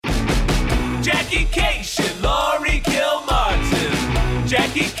Jackie Cation, Laurie Kilmartin.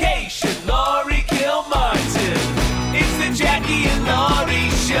 Jackie Cation, Laurie Kilmartin. It's the Jackie and Laurie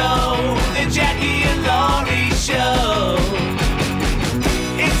Show. The Jackie and Laurie Show.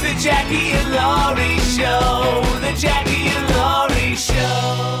 It's the Jackie and Laurie Show. The Jackie and Laurie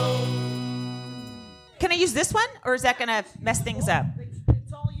Show. Can I use this one, or is that going to mess things up?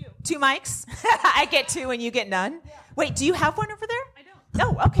 It's all you. 2 mics? I get 2 and you get none? Yeah. Wait, do you have one over there? I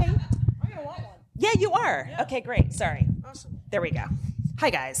don't. Oh, okay. I'm going to want one. Yeah, you are. Yeah. Okay, great. Sorry. Awesome. There we go. Hi,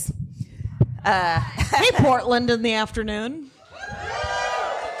 guys. Hey, Portland in the afternoon.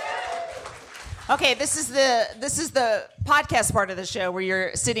 Okay, this is the podcast part of the show where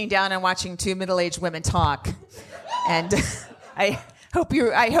you're sitting down and watching 2 middle-aged women talk, and I hope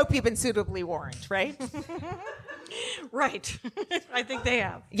you've been suitably warned, right? Right. I think they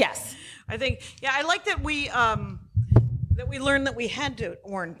have. Yes. I think. Yeah, I like that we learned that we had to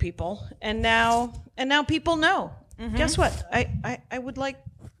warn people, and now people know. Mm-hmm. Guess what? I would like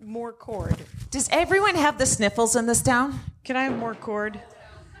more cord. Does everyone have the sniffles in this town? Can I have more cord?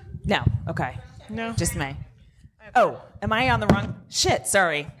 No. Okay. No. Just me. Oh, am I on the wrong? Shit.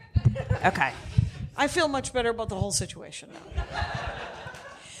 Sorry. Okay. I feel much better about the whole situation now.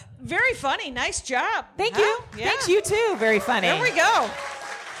 Very funny. Nice job. Thank you. Yeah. Thanks, you too. Very funny. There we go.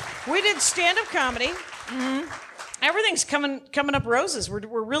 We did stand-up comedy. Mm-hmm. Everything's coming up roses.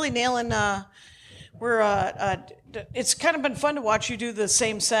 We're really nailing. It's kind of been fun to watch you do the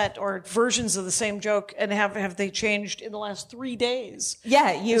same set or versions of the same joke, and have they changed in the last 3 days?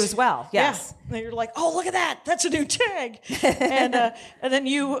 Yeah, you as well. Yes. Yeah. And you're like, oh, look at that. That's a new tag. and then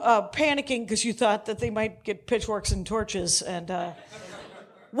you panicking because you thought that they might get pitchforks and torches and.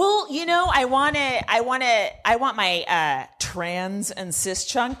 Well, I want my trans and cis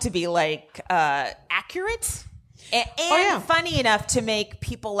chunk to be like accurate and funny enough to make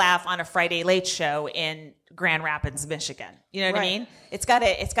people laugh on a Friday late show in Grand Rapids, Michigan. You know what I mean? It's got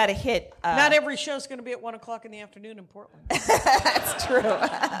to hit. Not every show's going to be at 1:00 in the afternoon in Portland. That's true.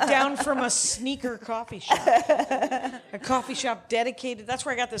 Down from a sneaker coffee shop, a coffee shop dedicated. That's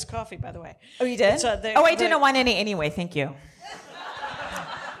where I got this coffee, by the way. Oh, you did? I didn't want any anyway. Thank you.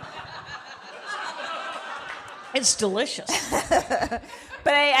 It's delicious.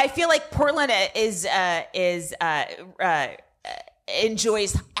 But I feel like Portland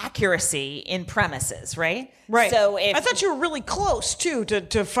enjoys accuracy in premises, right? Right. So I thought you were really close too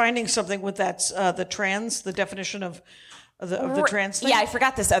to finding something with that the definition of the trans thing. Yeah, I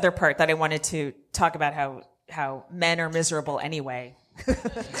forgot this other part that I wanted to talk about how men are miserable anyway.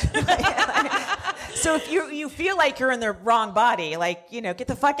 So if you feel like you're in the wrong body, get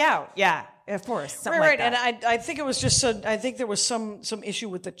the fuck out. Yeah. Of course, right. Like and I think it was just I think there was some issue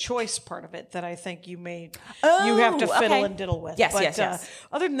with the choice part of it that I think you have to fiddle and diddle with. Yes, but, yes.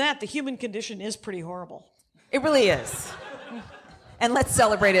 Other than that, the human condition is pretty horrible. It really is. And let's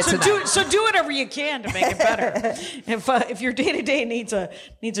celebrate it tonight. So do whatever you can to make it better. If your day to day needs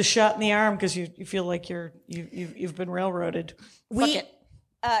a shot in the arm because you feel like you've been railroaded, fuck it.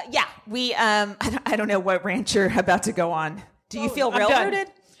 I don't know what rant you're about to go on. Do you feel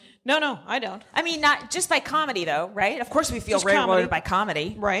railroaded? No, I don't. I mean, not just by comedy, though, right? Of course we feel Just railroaded comedy. by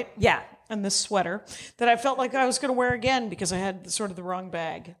comedy. Right. Yeah. And this sweater that I felt like I was going to wear again because I had sort of the wrong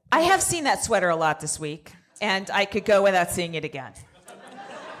bag. I have seen that sweater a lot this week, and I could go without seeing it again.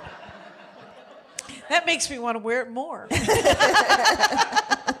 That makes me want to wear it more.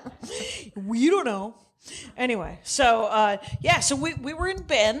 You don't know. Anyway, so we were in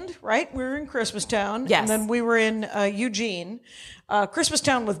Bend, right? We were in Christmastown. Yes. And then we were in Eugene.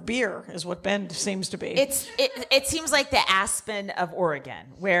 Christmastown with beer is what Bend seems to be. It seems like the Aspen of Oregon,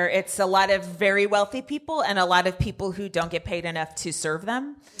 where it's a lot of very wealthy people and a lot of people who don't get paid enough to serve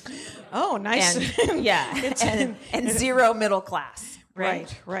them. Oh, nice. And, yeah. and zero middle class.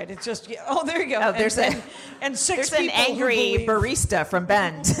 Right. It's just there you go. Oh, there's six an people angry barista from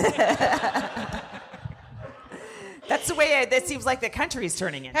Bend. That's the way that seems like the country's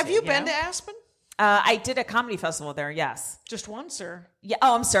turning into. Have you been to Aspen? I did a comedy festival there, yes. Just once, or? Yeah.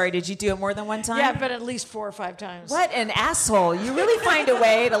 Oh, I'm sorry. Did you do it more than one time? Yeah, I've been at least 4 or 5 times. What an asshole. You really find a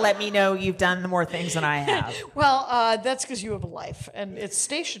way to let me know you've done more things than I have. Well, that's because you have a life, and it's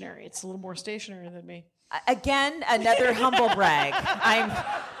stationary. It's a little more stationary than me. Again, another humble brag.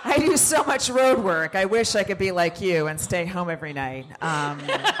 I do so much road work. I wish I could be like you and stay home every night.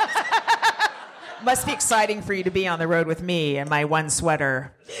 Must be exciting for you to be on the road with me and my one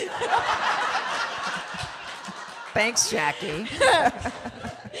sweater. Thanks, Jackie. I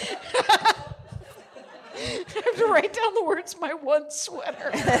have to write down the words, my one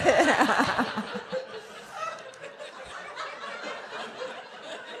sweater.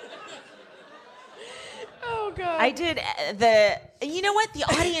 Oh God! I did You know what? The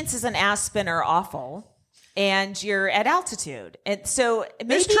audiences in Aspen are awful. And you're at altitude, and so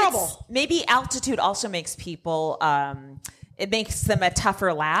there's trouble. Maybe altitude also makes people. It makes them a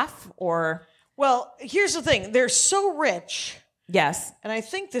tougher laugh, or well, here's the thing: they're so rich. Yes, and I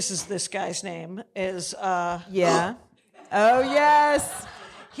think this guy's name is. Yeah. Oh yes.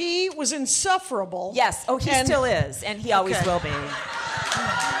 He was insufferable. Yes. Oh, he still is, and he always will be.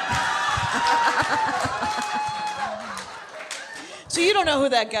 So you don't know who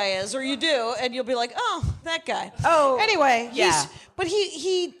that guy is, or you do, and you'll be like, "Oh, that guy." Oh, anyway, yeah. But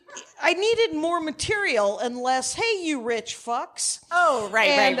I needed more material and less. Hey, you rich fucks. Oh,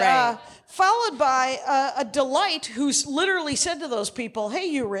 right. Followed by a Delight, who's literally said to those people, "Hey,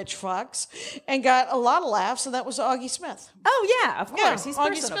 you rich fucks," and got a lot of laughs, and that was Augie Smith. Oh yeah, of course. Yeah, he's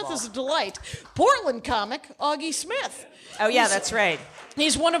Augie personable. Smith is a delight. Portland comic, Augie Smith. Oh yeah, that's right.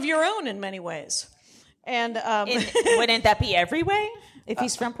 He's one of your own in many ways. And wouldn't that be every way if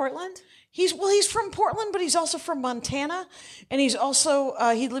he's from Portland? He's from Portland, but he's also from Montana, and he's also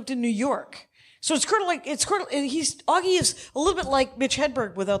he lived in New York. So it's kind of like Augie is a little bit like Mitch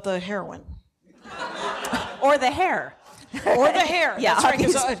Hedberg without the heroin or the hair. Or the hair. Yeah, that's right.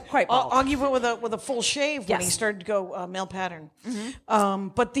 Augie's quite bald. Augie went with a full shave when he started to go male pattern. Mm-hmm.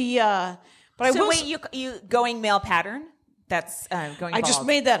 Wait, you going male pattern? That's going bald. I just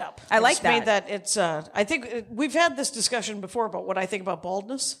made that up. I like that. Made that. It's. I think we've had this discussion before about what I think about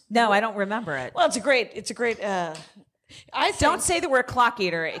baldness. No, I don't remember it. Well, it's a great. Don't say the word clock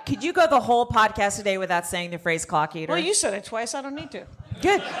eater. Could you go the whole podcast today without saying the phrase clock eater? Well, you said it twice. I don't need to.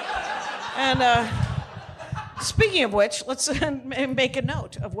 Good. And speaking of which, let's make a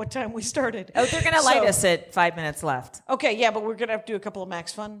note of what time we started. Oh, they're going to light us at 5 minutes left. Okay, yeah, but we're going to have to do a couple of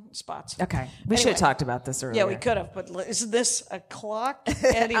Max Fun spots. Okay. We should have talked about this earlier. Yeah, we could have, but isn't this a clock?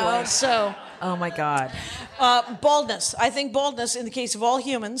 Anyway, Oh, my God. Baldness. I think baldness, in the case of all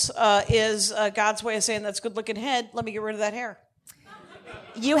humans, is God's way of saying that's good-looking head. Let me get rid of that hair.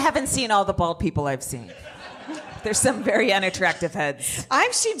 You haven't seen all the bald people I've seen. There's some very unattractive heads.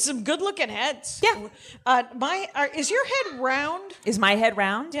 I've seen some good-looking heads. Yeah. Is your head round? Is my head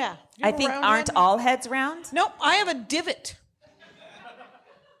round? Yeah. I think aren't all heads round? Nope. I have a divot.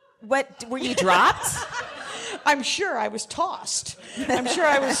 What? Were you dropped? I'm sure I was tossed. I'm sure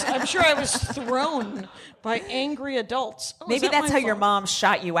I was thrown by angry adults. Oh, Maybe that's how fault? your mom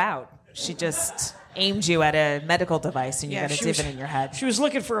shot you out. She just aimed you at a medical device and you got a divot in your head. She was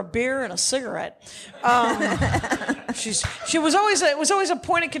looking for a beer and a cigarette. It was always a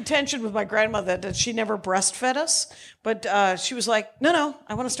point of contention with my grandmother that she never breastfed us, but she was like, no,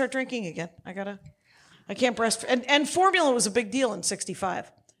 I want to start drinking again. I can't breastfeed. And formula was a big deal in '65.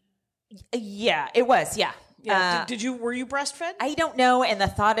 Yeah, it was. Yeah. Yeah. Were you breastfed? I don't know, and the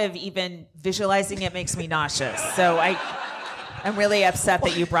thought of even visualizing it makes me nauseous. So I'm really upset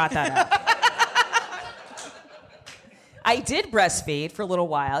that you brought that up. I did breastfeed for a little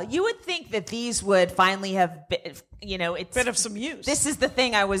while. You would think that these would finally have been, it's been of some use. This is the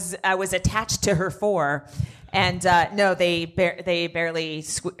thing I was attached to her for, and no, they barely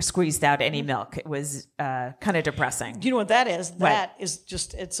squeezed out any milk. It was kind of depressing. Do you know what that is? That is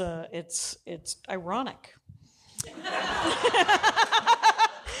just it's ironic.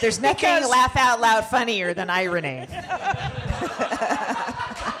 There's nothing laugh out loud funnier than irony.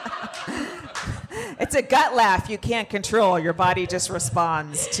 It's a gut laugh you can't control. Your body just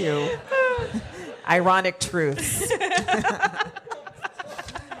responds to ironic truths.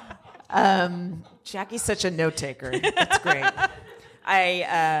 Jackie's such a note taker. It's great.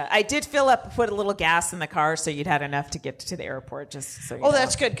 I did put a little gas in the car so you'd had enough to get to the airport. Just so you know.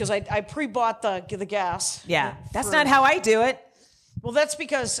 That's good because I pre-bought the gas. Yeah, that's not how I do it. Well, that's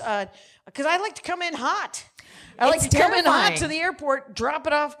because I like to come in hot. I like to come in hot to the airport, drop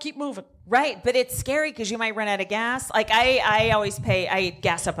it off, keep moving. Right, but it's scary because you might run out of gas. Like I always I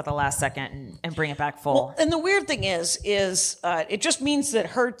gas up at the last second and bring it back full. Well, and the weird thing is it just means that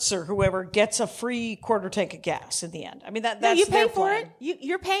Hertz or whoever gets a free quarter tank of gas in the end. I mean that's you pay their for plan. it.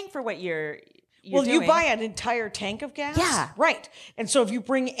 You're paying for what you're well, doing. you buy an entire tank of gas. Yeah, right. And so if you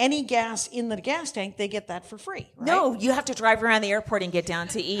bring any gas in the gas tank, they get that for free. Right? No, you have to drive around the airport and get down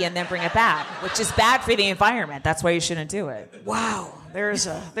to E and then bring it back, which is bad for the environment. That's why you shouldn't do it. Wow, there's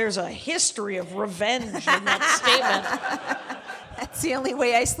a history of revenge in that statement. That's the only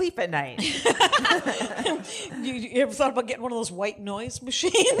way I sleep at night. You ever thought about getting one of those white noise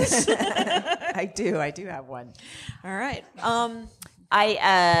machines? I do have one. All right.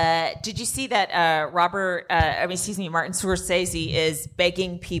 Did you see that Martin Scorsese is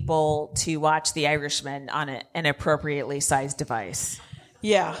begging people to watch The Irishman on an appropriately sized device?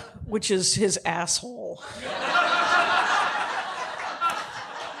 Yeah, which is his asshole.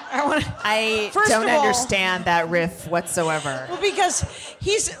 I don't understand that riff whatsoever. Well, because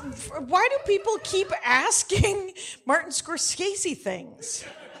why do people keep asking Martin Scorsese things?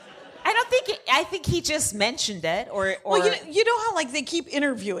 I think he just mentioned it, or well, you know how like they keep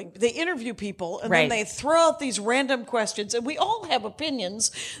they interview people, and right. then they throw out these random questions, and we all have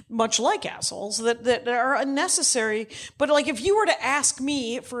opinions, much like assholes, that are unnecessary. But like, if you were to ask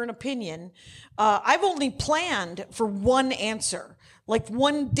me for an opinion, I've only planned for one answer, like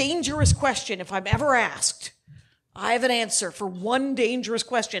one dangerous question. If I'm ever asked, I have an answer for one dangerous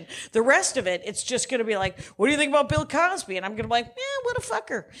question. The rest of it, it's just going to be like, what do you think about Bill Cosby? And I'm going to be like, what a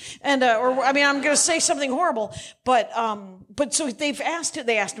fucker. And, I'm going to say something horrible. But so they asked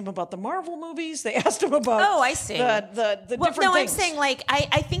him about the Marvel movies. They asked him about I see. the different things. I'm saying, like,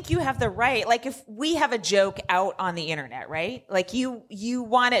 I think you have the right. Like, if we have a joke out on the internet, right? Like, you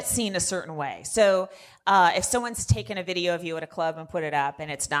want it seen a certain way. So, if someone's taken a video of you at a club and put it up and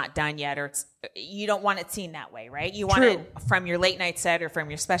it's not done yet, or you don't want it seen that way, right? You want it from your late night set or from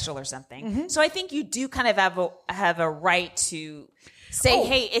your special or something. Mm-hmm. So I think you do kind of have a right to say,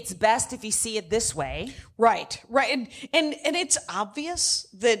 hey, it's best if you see it this way. Right. And it's obvious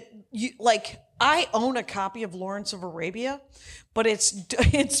that I own a copy of Lawrence of Arabia, but it's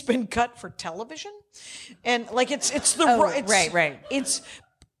been cut for television. And like, right.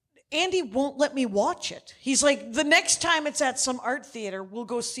 Andy won't let me watch it. He's like, the next time it's at some art theater, we'll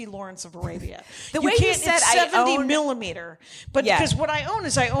go see Lawrence of Arabia. It's 70 millimeter. But because what I own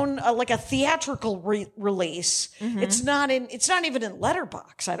is like a theatrical release. Mm-hmm. It's not even in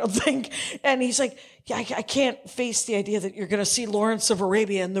Letterboxd, I don't think. And he's like, I can't face the idea that you're going to see Lawrence of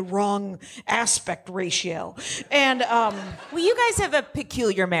Arabia in the wrong aspect ratio. And well, you guys have a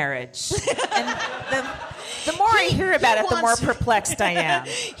peculiar marriage. And the more I hear about it, the more perplexed I am.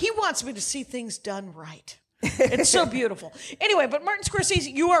 He wants me to see things done right. It's so beautiful. Anyway, but Martin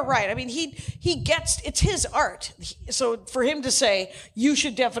Scorsese, you are right. I mean, he gets, it's his art. So for him to say, you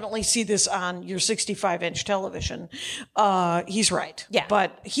should definitely see this on your 65-inch television, he's right. Yeah.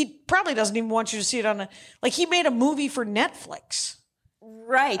 But he probably doesn't even want you to see it he made a movie for Netflix.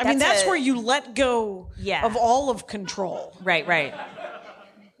 Right. That's where you let go of all of control. Right.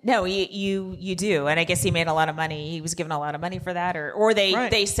 No, you do, and I guess he made a lot of money. He was given a lot of money for that, or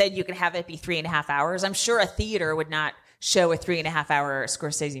they said you could have it be 3.5 hours. I'm sure a theater would not show a 3.5 hour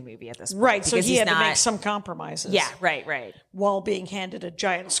Scorsese movie at this point. Right, so he had to make some compromises. Yeah, right. While being handed a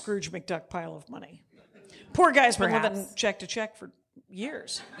giant Scrooge McDuck pile of money. Poor guy's been living check to check for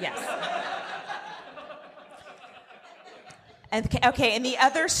years. Yes. And the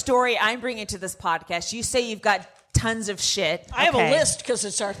other story I'm bringing to this podcast, you say you've got tons of shit. I have a list because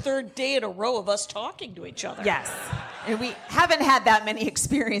it's our third day in a row of us talking to each other. Yes. And we haven't had that many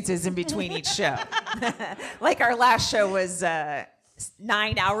experiences in between each show. Like our last show was 9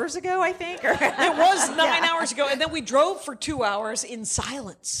 hours ago, I think. It was 9 hours ago. And then we drove for 2 hours in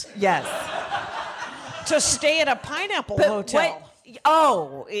silence. Yes. To stay at a Pineapple Hotel.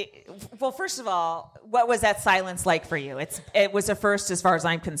 Well, first of all, what was that silence like for you? It was a first as far as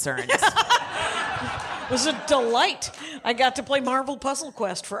I'm concerned. It was a delight. I got to play Marvel Puzzle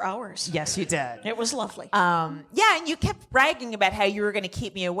Quest for hours. Yes, you did. It was lovely. And you kept bragging about how you were going to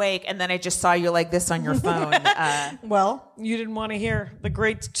keep me awake, and then I just saw you like this on your phone. Well, you didn't want to hear the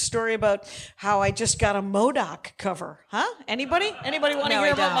great story about how I just got a MODOK cover, huh? Anybody want to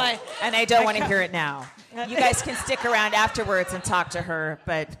hear about my... And I don't want to hear it now. You guys can stick around afterwards and talk to her,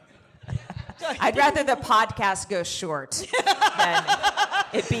 but I'd rather the podcast go short than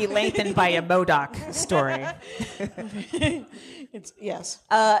it be lengthened by a MODOK story. Yes.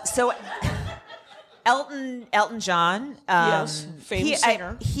 So Elton John, yes, famous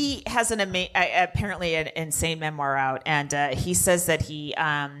singer. He has apparently an insane memoir out, and he says that he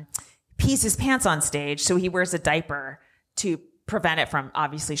pees his pants on stage, so he wears a diaper to prevent it from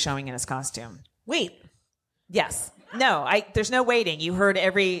obviously showing in his costume. Wait. Yes. No, there's no waiting. You heard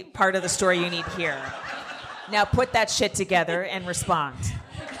every part of the story you need here. Now put that shit together and respond.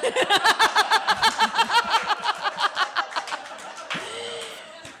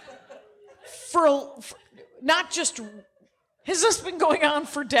 For not just... Has this been going on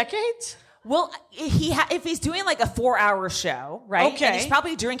for decades? Well, if he's doing like a 4-hour show, right? Okay. And he's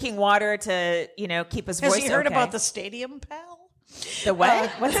probably drinking water to, keep his voice okay. Has he heard about the Stadium Pal? The what?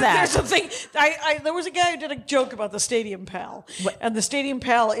 What's that? There's a thing. There was a guy who did a joke about the Stadium Pal, and the Stadium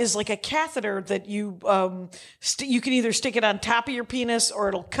Pal is like a catheter that you you can either stick it on top of your penis or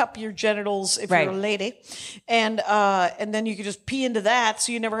it'll cup your genitals if you're a lady, and then you can just pee into that,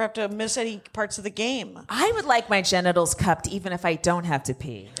 so you never have to miss any parts of the game. I would like my genitals cupped even if I don't have to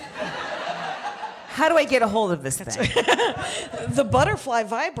pee. How do I get a hold of this thing? The butterfly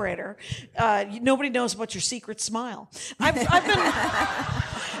vibrator. Nobody knows about your secret smile. I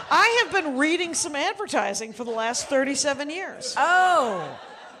have been reading some advertising for the last 37 years. Oh.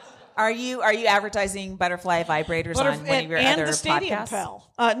 Are you advertising butterfly vibrators on one of your and other the Stadium podcasts? Pal?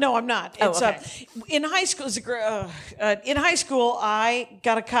 No, I'm not. It's, okay. In high school, I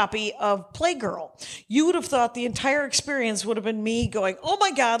got a copy of Playgirl. You would have thought the entire experience would have been me going, "Oh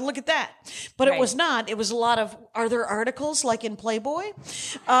my God, look at that!" But it was not. It was a lot of. Are there articles like in Playboy?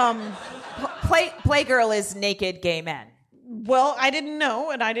 Playgirl is naked gay men. Well, I didn't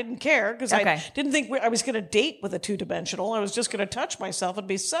know, and I didn't care, because I didn't think I was going to date with a two-dimensional. I was just going to touch myself and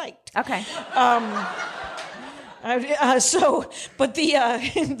be psyched. Okay. But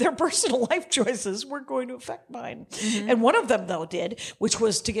their personal life choices were going to affect mine. Mm-hmm. And one of them, though, did, which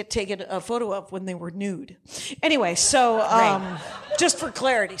was to get taken a photo of when they were nude. Anyway, just for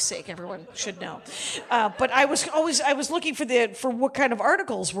clarity's sake, everyone should know. But I was looking for what kind of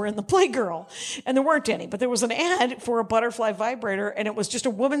articles were in the Playgirl, and there weren't any. But there was an ad for a butterfly vibrator, and it was just a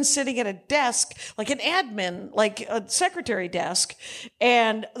woman sitting at a desk, like an admin, like a secretary desk,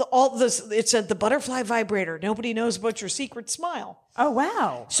 and it said the butterfly vibrator. Nobody knows about your secret smile. Oh,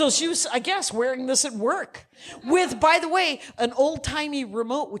 wow. So she was, I guess, wearing this at work with, by the way, an old-timey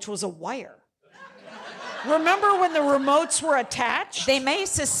remote, which was a wire. Remember when the remotes were attached? They may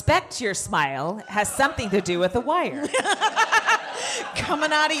suspect your smile has something to do with a wire.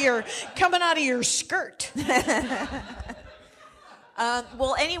 coming out of your skirt.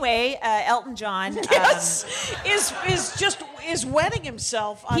 Well, anyway, Elton John is wetting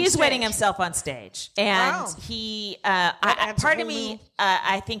himself on stage. He's wetting himself on stage. And he, part of me,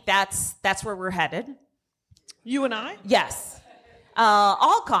 I think that's where we're headed. You and I? Yes.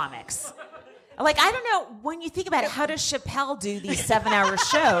 All comics. Like, I don't know, when you think about it, how does Chappelle do these 7-hour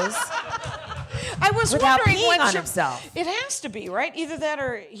shows? I was without wondering peeing on himself. It has to be, right? Either that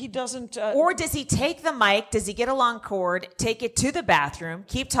or he doesn't. Or does he take the mic? Does he get a long cord, take it to the bathroom,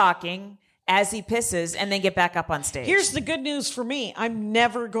 keep talking as he pisses, and then get back up on stage? Here's the good news for me. I'm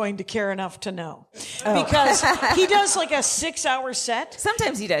never going to care enough to know. Because he does like a 6-hour set.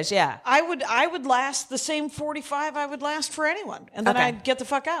 Sometimes he does, yeah. I would last the same 45 I would last for anyone. And then I'd get the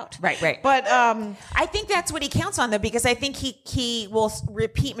fuck out. Right. But I think that's what he counts on, though, because I think he will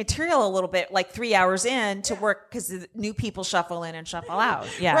repeat material a little bit, like 3 hours in to work, because new people shuffle in and shuffle out.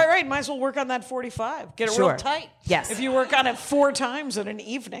 Yeah. Right. Might as well work on that 45. Get it real tight. Yes. If you work on it 4 times in an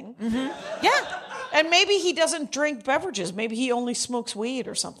evening. Mm-hmm. Yeah. And maybe he doesn't drink beverages. Maybe he only smokes weed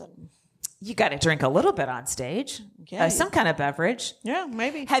or something. You got to drink a little bit on stage. Yeah, some kind of beverage. Yeah,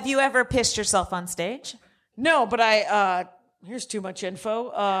 maybe. Have you ever pissed yourself on stage? No, but here's too much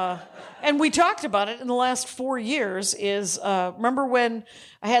info. And we talked about it in the last 4 years remember when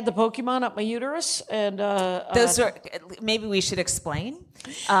I had the Pokemon up my uterus? And those are, maybe we should explain.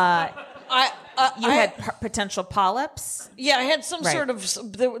 You had potential polyps? Yeah, I had some sort of,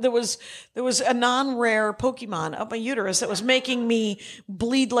 there was a non-rare Pokemon up my uterus that was making me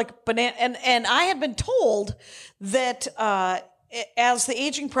bleed like a banana. And I had been told that as the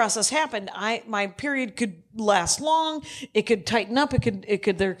aging process happened, my period could last long. It could tighten up.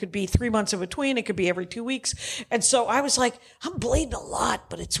 There could be 3 months in between. It could be every 2 weeks. And so I was like, I'm bleeding a lot,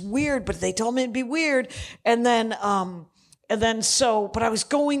 but it's weird. But they told me it'd be weird. But I was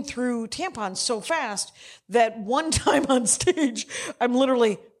going through tampons so fast that one time on stage, I'm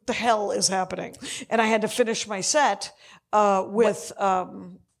literally, the hell is happening? And I had to finish my set with.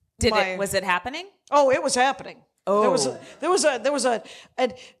 Was it happening? Oh, it was happening. Oh. There was a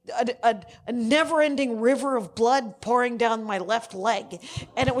never-ending river of blood pouring down my left leg,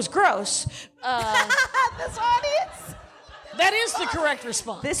 and it was gross. This audience. That is the correct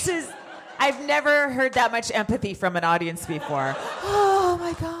response. I've never heard that much empathy from an audience before. Oh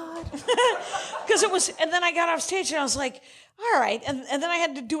my God. Because it was, and then I got off stage and I was like, all right. And then I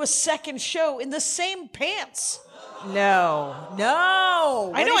had to do a second show in the same pants. No. I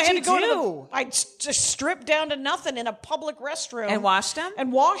know. I had to go I just stripped down to nothing in a public restroom and washed them.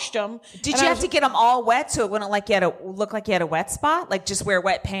 Did you have to get them all wet so it wouldn't look like you had a wet spot? Like just wear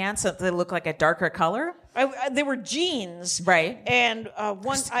wet pants so they look like a darker color? They were jeans, right? And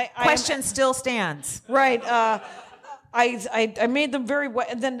question still stands, right? I made them very wet,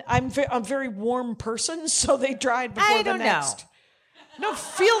 and then I'm a very warm person, so they dried before the next. No,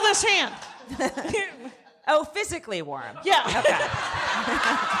 feel this hand. Oh, physically warm. Yeah. Okay.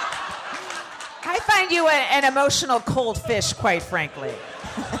 I find you an emotional cold fish, quite frankly.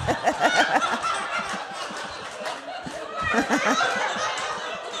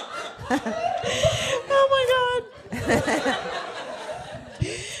 Oh my God.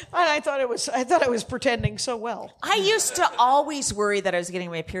 And I thought I was pretending so well. I used to always worry that I was getting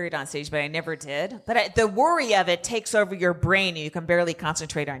my period on stage, but I never did. But the worry of it takes over your brain, and you can barely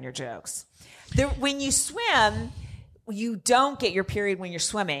concentrate on your jokes. When you swim, you don't get your period when you're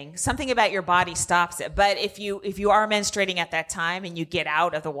swimming. Something about your body stops it. But if you are menstruating at that time and you get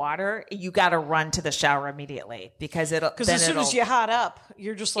out of the water, you got to run to the shower immediately because as soon as you hot up,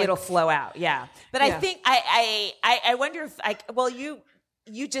 you're just like it'll flow out. Yeah. But I think I wonder if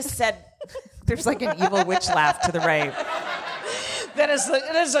you just said there's like an evil witch laugh to the right. That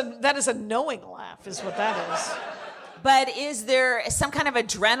is a knowing laugh, is what that is. But is there some kind of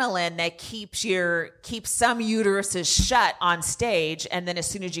adrenaline that keeps some uteruses shut on stage, and then as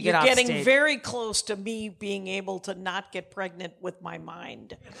soon as you're getting very close to me being able to not get pregnant with my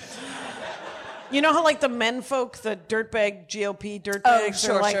mind. You know how like the men folk, the dirtbag GOP dirtbags,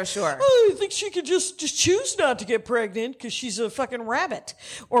 sure, are like, sure. Oh, I think she could just choose not to get pregnant because she's a fucking rabbit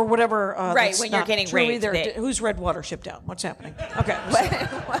or whatever. Right, when you're getting raped. Who's read Watership Down? What's happening? Okay.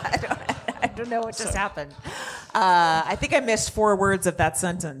 I don't know what just happened. I think I missed 4 words of that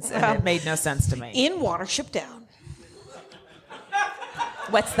sentence, and it made no sense to me. In Watership Down.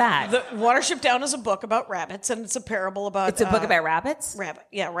 What's that? The Watership Down is a book about rabbits, and it's a parable about... It's a book about rabbits?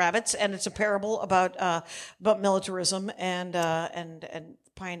 Rabbits, and it's a parable about militarism and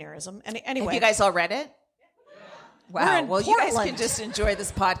pioneerism. Anyway, have you guys all read it? Wow. Well, you guys can just enjoy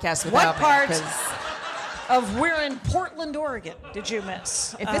this podcast without me. What part of we're in Portland, Oregon did you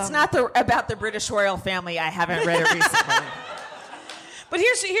miss? If it's not about the British royal family, I haven't read it recently. But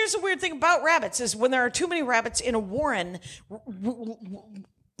here's the weird thing about rabbits is when there are too many rabbits in a warren,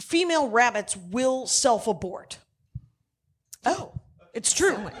 female rabbits will self-abort. Oh. It's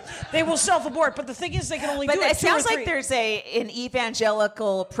true. They will self-abort, but the thing is they can only do it 2 or 3. But it sounds like there's an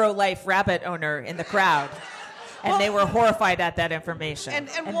evangelical pro-life rabbit owner in the crowd. And they were horrified at that information. And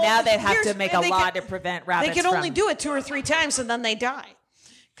now they have to make a law to prevent rabbits. They can only do it 2 or 3 times and then they die.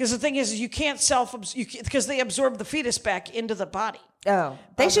 Because the thing is you can't because they absorb the fetus back into the body. Oh.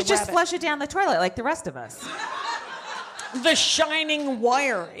 They should just flush it down the toilet like the rest of us. The Shining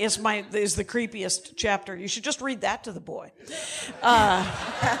Wire is the creepiest chapter. You should just read that to the boy.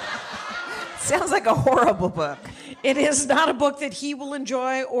 Sounds like a horrible book. It is not a book that he will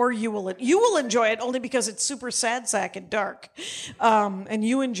enjoy or you will. You will enjoy it only because it's super sad sack and dark. And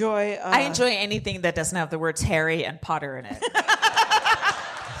you enjoy... I enjoy anything that doesn't have the words Harry and Potter in it.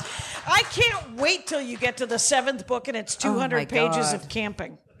 I can't wait till you get to the 7th book and it's 200 pages of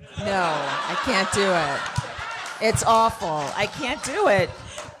camping. No, I can't do it. It's awful. I can't do it.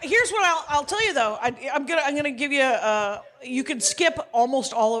 Here's what I'll tell you though. I'm gonna give you you can skip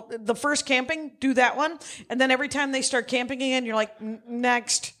almost all of the first camping. Do that one, and then every time they start camping again, you're like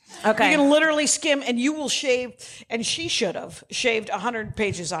next. Okay. You can literally skim, and you will shave. And she should have shaved 100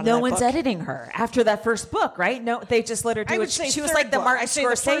 pages on. No that one's book. editing her after that first book, right? No, they just let her do it. She was like the Martin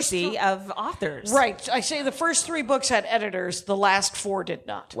Scorsese of authors, right? I say the first 3 books had editors. The last 4 did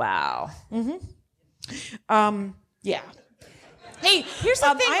not. Wow. Mm-hmm. Yeah. Hey, here's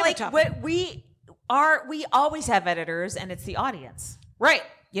the thing. Like, what we always have editors, and it's the audience, right?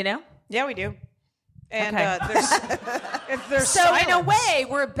 You know? Yeah, we do. And okay. there's so silence. In a way,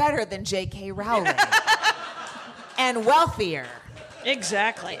 we're better than J.K. Rowling, and wealthier.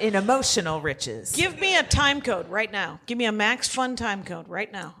 Exactly. In emotional riches. Give me a time code right now. Give me a Max Fun time code right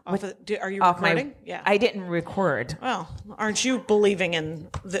now. Are you recording? Yeah. I didn't record. Well, aren't you believing in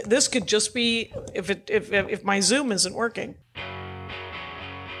this? Could just be if my Zoom isn't working.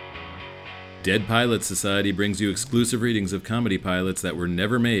 Dead Pilot Society brings you exclusive readings of comedy pilots that were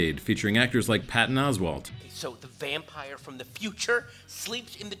never made, featuring actors like Patton Oswalt. So the vampire from the future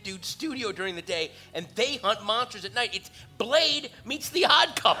sleeps in the dude's studio during the day, and they hunt monsters at night. It's Blade meets The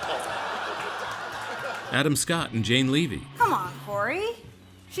Odd Couple. Adam Scott and Jane Levy. Come on, Corey.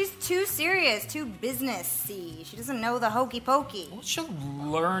 She's too serious, too business-y. She doesn't know the hokey pokey. Well, she'll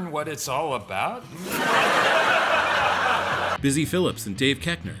learn what it's all about. Busy Phillips and Dave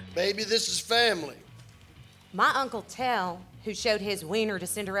Koechner. Baby, this is family. My Uncle Tell, who showed his wiener to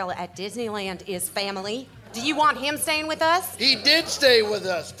Cinderella at Disneyland, is family. Do you want him staying with us? He did stay with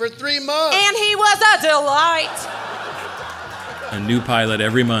us for 3 months. And he was a delight. A new pilot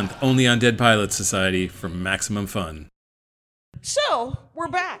every month, only on Dead Pilot Society for maximum fun. So we're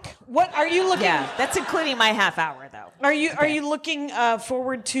back. What are you looking? Yeah, that's including my half hour though. Are you looking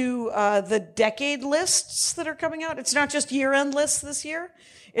forward to the decade lists that are coming out? It's not just year-end lists this year.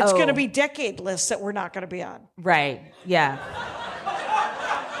 It's going to be decade lists that we're not going to be on. Right. Yeah.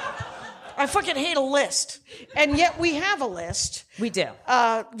 I fucking hate a list, and yet we have a list. We do.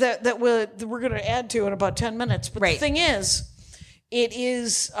 That we're going to add to in about 10 minutes. But the thing is, it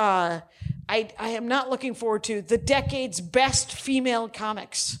is. I am not looking forward to the decade's best female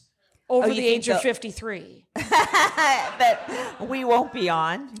comics over the age of 53. That we won't be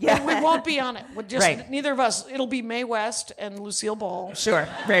on. Yeah, we won't be on it. We'll just neither of us. It'll be Mae West and Lucille Ball. Sure.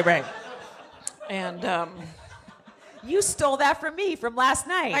 Right. And you stole that from me from last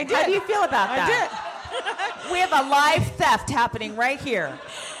night. I did. How do you feel about that? I did. We have a live theft happening right here.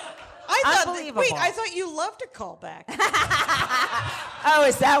 Unbelievable. I thought you loved a callback. Oh,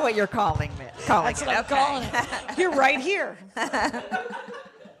 is that what you're calling it? That's what I'm calling it. You're right here.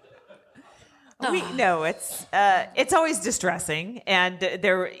 No, it's always distressing, and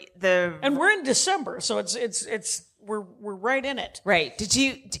and we're in December, so we're right in it. Right? Did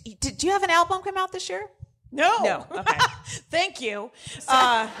you have an album come out this year? No. Okay. Thank you.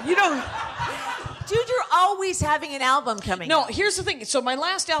 Dude, you're always having an album coming. No, out. Here's the thing. So my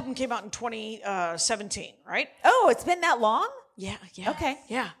last album came out in 2017, right? Oh, it's been that long? Yeah. Okay.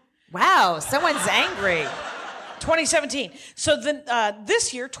 Yeah. Wow, someone's angry. 2017. So then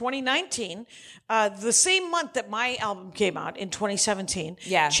this year, 2019, the same month that my album came out in 2017,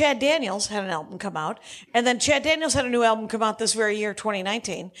 Chad Daniels had an album come out. And then Chad Daniels had a new album come out this very year,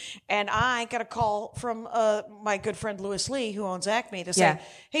 2019. And I got a call from my good friend Louis Lee, who owns Acme, to say,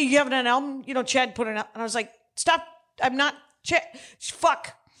 hey, you having an album? You know, Chad put it out. And I was like, stop. I'm not Chad.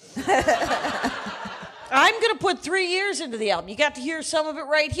 Fuck. I'm going to put 3 years into the album. You got to hear some of it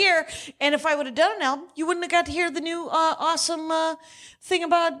right here. And if I would have done an album, you wouldn't have got to hear the new awesome thing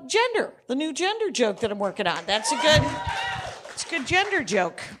about gender, the new gender joke that I'm working on. It's a good gender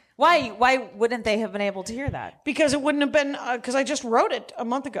joke. Why wouldn't they have been able to hear that? Because it wouldn't have been, because I just wrote it a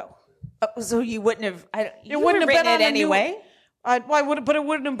month ago. So you wouldn't have, it wouldn't have been on it anyway? But it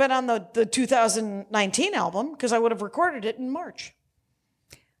wouldn't have been on the 2019 album because I would have recorded it in March.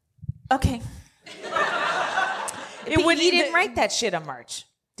 Okay. You didn't write that shit in March,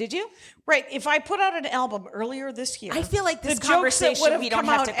 did you? Right. If I put out an album earlier this year, I feel like this conversation we don't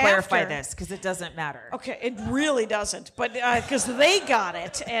have to clarify this because it doesn't matter. Okay, it really doesn't. But because they got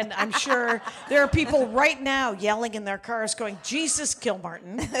it, and I'm sure there are people right now yelling in their cars, going, "Jesus,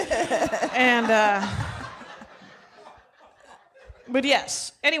 Kilmartin!" And but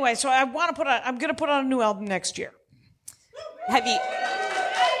yes. Anyway, so I'm going to put on a new album next year. Have you?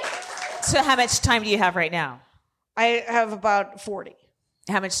 So how much time do you have right now? I have about 40.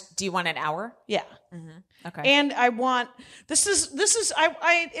 How much do you want? An hour? Yeah. Mm-hmm. Okay. And I want this is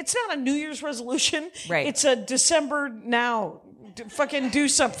it's not a New Year's resolution. Right. It's a December now. Fucking do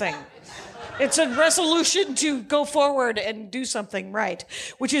something. It's a resolution to go forward and do something right.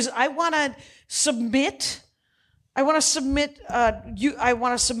 Which is I want to submit a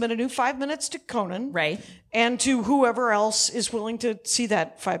new 5 minutes to Conan. Right. And to whoever else is willing to see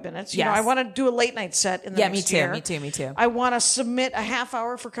that 5 minutes. You know, I want to do a late night set in the next year. Me too. I want to submit a half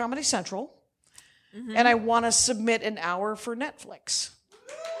hour for Comedy Central. Mm-hmm. And I want to submit an hour for Netflix.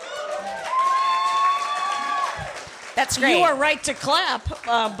 That's great. You are right to clap,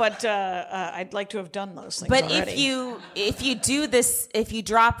 but I'd like to have done those things But already. if you do this, if you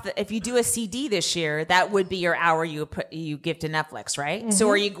do a CD this year, that would be your hour you give to Netflix, right? Mm-hmm. So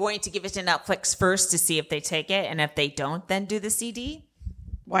are you going to give it to Netflix first to see if they take it, and if they don't, then do the CD?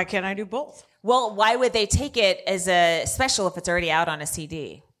 Why can't I do both? Well, why would they take it as a special if it's already out on a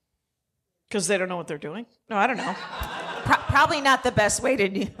CD? Because they don't know what they're doing? No, I don't know. Probably not the best way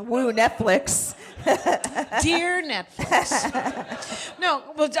to woo Netflix. Dear Netflix. No,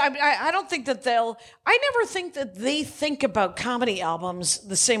 well, I don't think that I never think that they think about comedy albums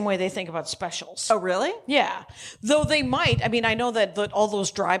the same way they think about specials. Oh, really? Yeah. Though they might. I mean, I know that all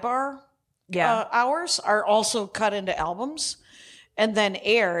those dry bar hours are also cut into albums and then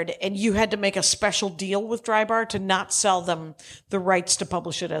aired, and you had to make a special deal with Dry Bar to not sell them the rights to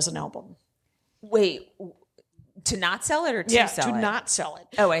publish it as an album. Wait, to not sell it or to sell it? Yeah, to not sell it.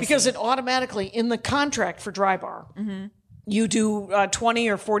 Oh, I see. Because it automatically, in the contract for Dry Bar, mm-hmm. you do 20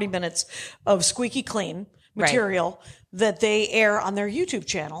 or 40 minutes of squeaky clean material that they air on their YouTube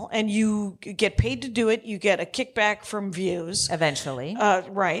channel, and you get paid to do it. You get a kickback from views. Eventually.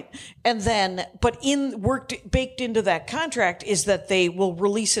 Right. And then, but baked into that contract is that they will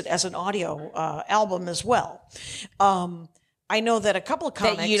release it as an audio album as well. I know that a couple of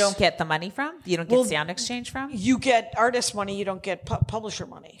comics that you don't get the money from. You don't get Sound Exchange from. You get artist money. You don't get publisher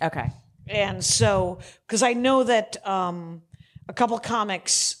money. Okay. And so, because I know that a couple of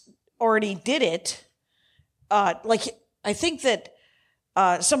comics already did it. Like I think that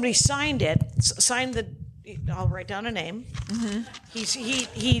somebody signed the. I'll write down a name. Mm-hmm.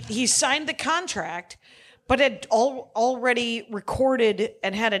 He signed the contract, but had already recorded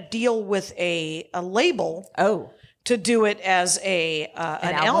and had a deal with a label. Oh. To do it as an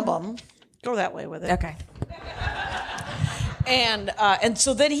album. Go that way with it. Okay. And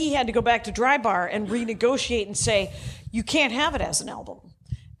so then he had to go back to Dry Bar and renegotiate and say, you can't have it as an album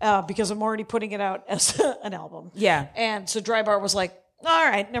because I'm already putting it out as an album. Yeah. And so Dry Bar was like, all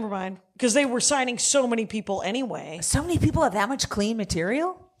right, never mind. Because they were signing so many people anyway. So many people have that much clean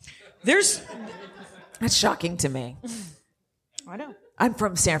material? That's shocking to me. I know. I'm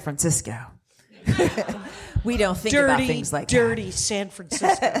from San Francisco. We don't think about things like dirty San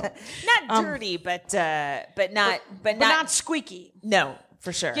Francisco. Not dirty, but not squeaky. No,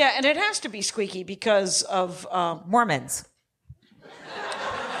 for sure. Yeah, and it has to be squeaky because of Mormons.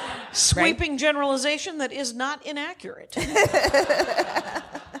 Sweeping generalization that is not inaccurate.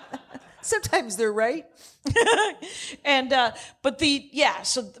 Sometimes they're right. And but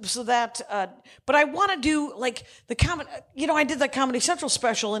I want to do like the comedy. I did the Comedy Central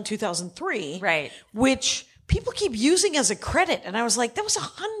special in 2003, right? Which people keep using as a credit, and I was like, that was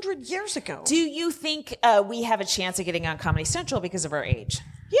 100 years ago. Do you think we have a chance of getting on Comedy Central because of our age?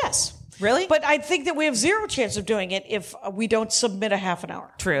 Yes. Really? But I think that we have zero chance of doing it if we don't submit a half an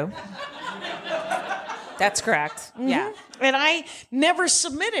hour. True. That's correct. Mm-hmm. Yeah. And I never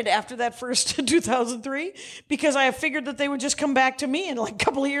submitted after that first 2003 because I figured that they would just come back to me and like a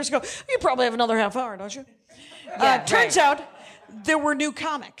couple of years ago, you probably have another half hour, don't you? Turns out there were new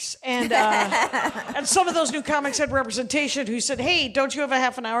comics. And and some of those new comics had representation who said, hey, don't you have a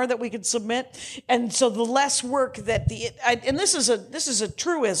half an hour that we could submit? And so the less work that and this is a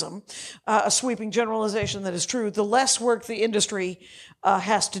truism, a sweeping generalization that is true, the less work the industry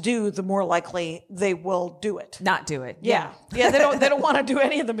has to do, the more likely they will do it. Not do it. Yeah. Yeah, they don't want to do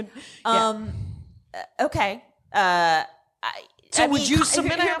any of them. Okay. Would you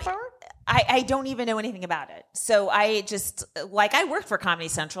submit a half hour? I don't even know anything about it. So I just, I worked for Comedy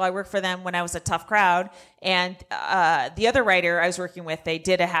Central. I worked for them when I was a Tough Crowd. And the other writer I was working with, they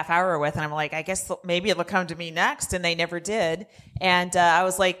did a half hour with. And I'm like, I guess maybe it'll come to me next. And they never did. And I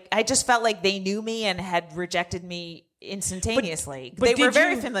was like, I just felt like they knew me and had rejected me instantaneously. But they were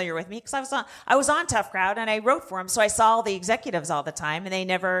very familiar with me because I was on Tough Crowd and I wrote for them, so I saw all the executives all the time, and they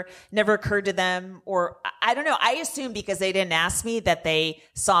never occurred to them, or I don't know. I assumed because they didn't ask me that they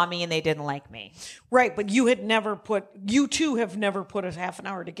saw me and they didn't like me. Right, but you two have never put a half an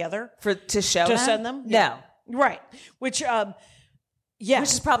hour together to send them. No, right, which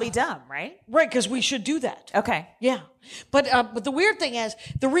is probably dumb, right? Right, because we should do that. Okay. Yeah. But the weird thing is,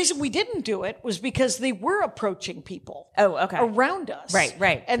 the reason we didn't do it was because they were approaching people around us.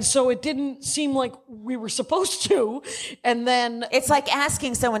 Right. And so it didn't seem like we were supposed to. And then it's like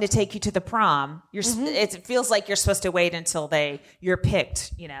asking someone to take you to the prom. It feels like you're supposed to wait until you're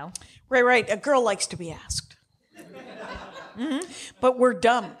picked, Right. A girl likes to be asked. But we're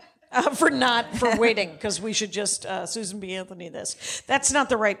dumb. For waiting, because we should just Susan B. Anthony this. That's not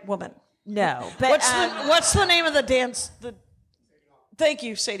the right woman. No. But what's the name of the dance? Thank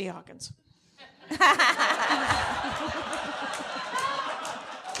you, Sadie Hawkins.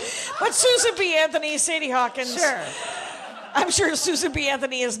 But Susan B. Anthony, Sadie Hawkins. Sure. I'm sure Susan B.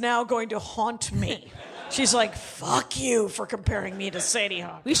 Anthony is now going to haunt me. She's like, fuck you for comparing me to Sadie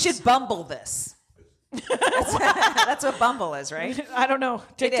Hawkins. We should Bumble this. That's what Bumble is, right? I don't know.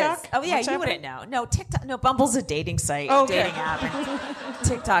 TikTok? Oh yeah, you wouldn't know. No, TikTok. No, Bumble's a dating site, dating app. And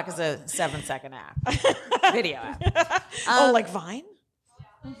TikTok is a 7-second app, video app. Like Vine?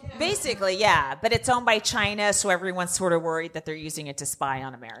 Basically, yeah. But it's owned by China, so everyone's sort of worried that they're using it to spy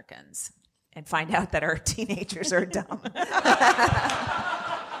on Americans and find out that our teenagers are dumb.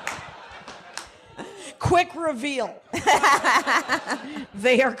 Quick reveal.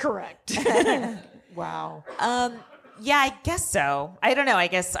 They are correct. Wow. Yeah, I guess so. I don't know. I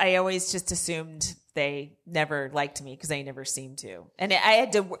guess I always just assumed they never liked me because they never seemed to. And I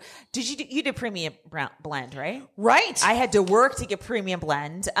had to. You did Premium Blend, right? Right. I had to work to get Premium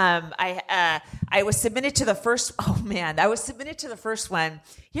Blend. I was submitted to the first. Oh man, I was submitted to the first one.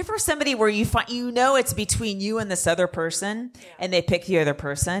 You ever somebody where you know it's between you and this other person, and they pick the other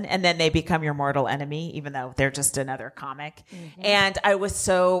person, and then they become your mortal enemy, even though they're just another comic. Mm-hmm. And I was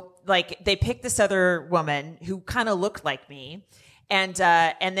so they picked this other woman who kind of looked like me. And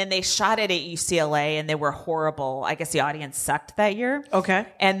then they shot it at UCLA, and they were horrible. I guess the audience sucked that year. Okay.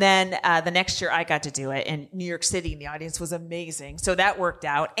 And then the next year I got to do it in New York City, and the audience was amazing. So that worked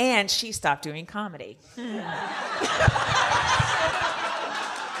out, and she stopped doing comedy.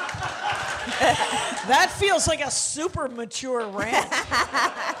 That feels like a super mature rant.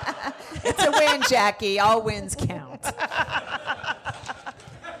 It's a win, Jackie. All wins count.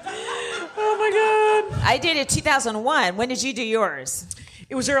 Oh my God. I did it 2001. When did you do yours?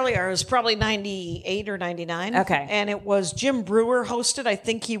 It was earlier. It was probably 98 or 99. Okay. And it was Jim Brewer hosted. I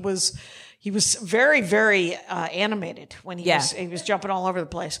think he was very, very animated when he was jumping all over the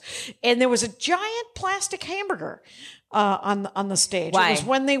place. And there was a giant plastic hamburger on the stage. Why? It's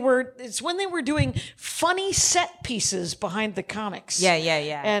when they were doing funny set pieces behind the comics. Yeah.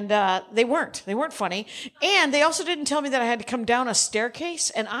 And they weren't funny. And they also didn't tell me that I had to come down a staircase,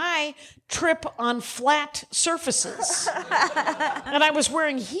 and I trip on flat surfaces. And I was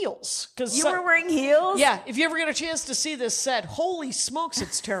wearing heels. You were wearing heels? Yeah. If you ever get a chance to see this set, holy smokes,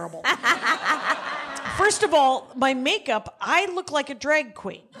 it's terrible. First of all, my makeup, I look like a drag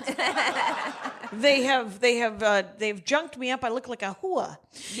queen. They've junked me up. I look like a hua.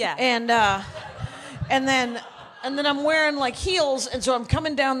 Yeah. And then I'm wearing like heels, and so I'm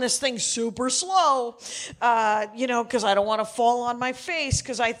coming down this thing super slow, because I don't want to fall on my face,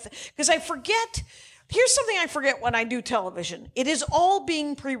 because I forget. Here's something I forget when I do television. It is all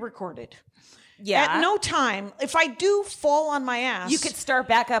being pre-recorded. Yeah. At no time, if I do fall on my ass, You could start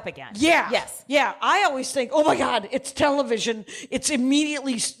back up again. yeah. Yes. Yeah. I always think, oh my God, it's television. It's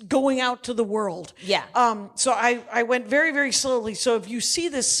immediately going out to the world. Yeah. So I went very, very slowly. So if you see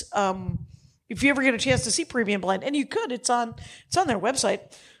this, if you ever get a chance to see Premium Blend, and you could, it's on their website.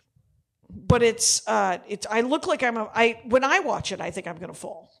 But I look like when I watch it, I think I'm going to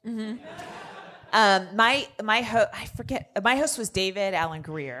fall. Mm-hmm. My host was David Alan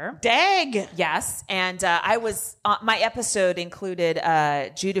Greer. Dag. Yes, and I was my episode included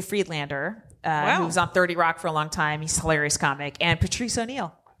Judah Friedlander, who was on 30 Rock for a long time. He's a hilarious comic, and Patrice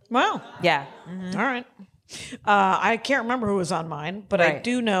O'Neill. Wow. Yeah. Mm-hmm. All right. I can't remember who was on mine, but I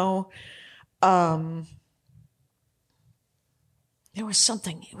do know. There was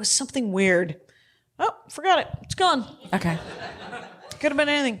something. It was something weird. Oh, forgot it. It's gone. Okay. Could have been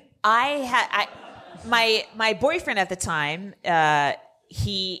anything. My boyfriend at the time,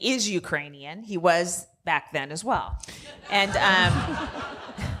 he is Ukrainian. He was back then as well. And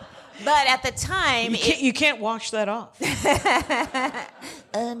but at the time you can't wash that off.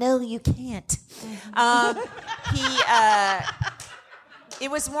 No, you can't. It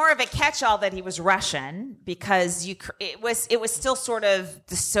was more of a catch-all that he was Russian, because it was still sort of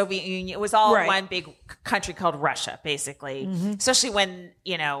the Soviet Union. It was all one big country called Russia, basically. Mm-hmm. Especially when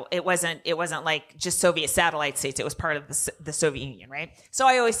it wasn't like just Soviet satellite states. It was part of the Soviet Union, right? So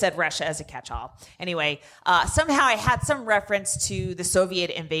I always said Russia as a catch-all. Anyway, somehow I had some reference to the Soviet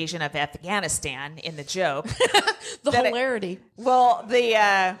invasion of Afghanistan in the joke. The hilarity.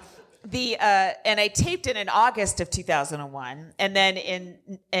 And I taped it in August of 2001, and then in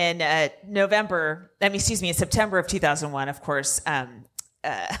September of 2001, of course,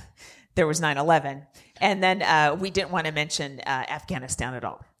 there was 9/11, and then we didn't want to mention Afghanistan at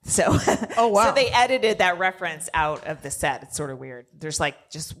all. So, oh wow! So they edited that reference out of the set. It's sort of weird. There's like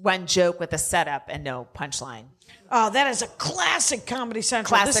just one joke with a setup and no punchline. Oh, that is a classic Comedy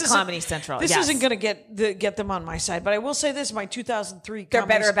Central. Comedy Central. This isn't going to get them on my side, but I will say this: my 2003. They're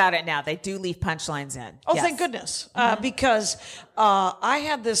better about it now. They do leave punchlines in. Oh, yes. Thank goodness! Because I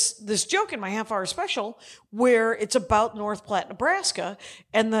had this joke in my half-hour special where it's about North Platte, Nebraska,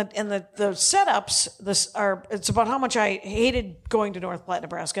 and the setups. It's about how much I hated going to North Platte,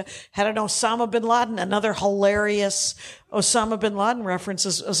 Nebraska. Had an Osama bin Laden, another hilarious Osama bin Laden reference,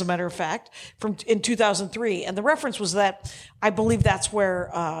 as a matter of fact, in 2003, and the reference was that I believe that's where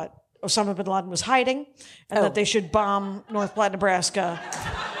Osama bin Laden was hiding, and that they should bomb North Platte, Nebraska,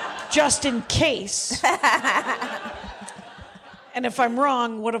 just in case. And if I'm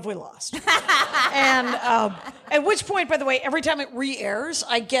wrong, what have we lost? And at which point, by the way, every time it re-airs,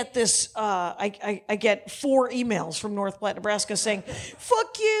 I get this. I get 4 emails from North Platte, Nebraska, saying,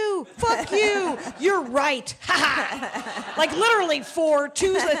 "Fuck you, you're right." Like literally 4,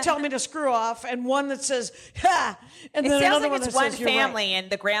 2 that tell me to screw off, and 1 that says, "Ha." And then another one that says, "You're right." It sounds like it's one family, and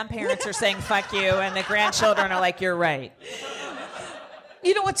the grandparents are saying "fuck you," and the grandchildren are like, "You're right."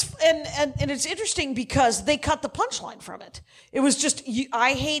 You know, it's and it's interesting because they cut the punchline from it. It was just,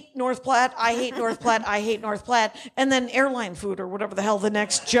 I hate North Platte, I hate North Platte, I hate North Platte, and then airline food or whatever the hell the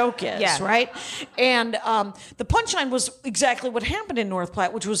next joke is, right? And the punchline was exactly what happened in North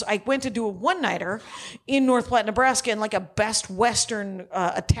Platte, which was I went to do a one-nighter in North Platte, Nebraska, in like a Best Western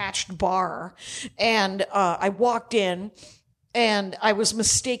attached bar, and I walked in, and I was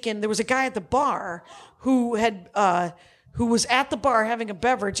mistaken. There was a guy at the bar who was at the bar having a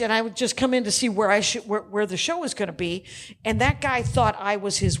beverage, and I would just come in to see where the show was going to be, and that guy thought I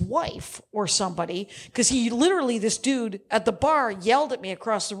was his wife or somebody, because this dude at the bar yelled at me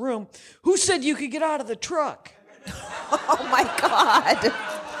across the room, "Who said you could get out of the truck?" Oh my God.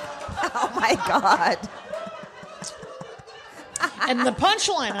 Oh my God. And the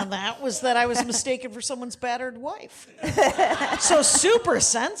punchline on that was that I was mistaken for someone's battered wife. So super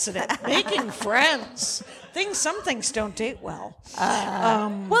sensitive, making friends. Some things don't date well.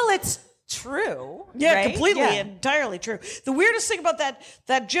 Well, it's true. Yeah, right? completely, entirely true. The weirdest thing about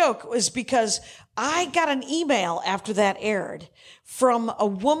that joke was because I got an email after that aired from a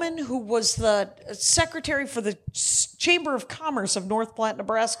woman who was the secretary for the Chamber of Commerce of North Platte,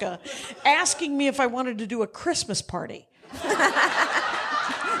 Nebraska, asking me if I wanted to do a Christmas party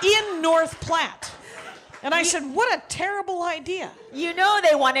in North Platte. And I said, what a terrible idea. You know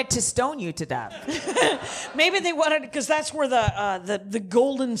they wanted to stone you to death. Maybe they wanted, because that's where the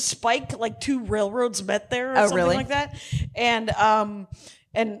Golden Spike, like two railroads met there or something really? like that. And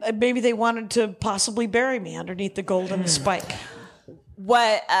maybe they wanted to possibly bury me underneath the Golden Spike.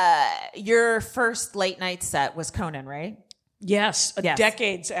 What, your first late night set was Conan, right? Yes,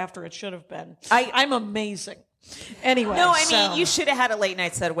 decades after it should have been. I'm amazing. Anyway, no, I mean, you should have had a late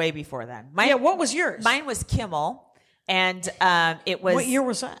night set way before then. What was yours? Mine was Kimmel, and it was. What year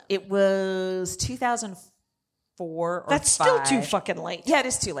was that? It was 2004 or That's 5. still too fucking late. Yeah, it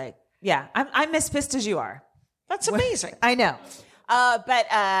is too late. Yeah, I'm as pissed as you are. That's amazing. I know. But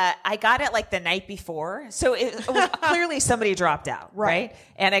I got it like the night before. So it was clearly somebody dropped out, right?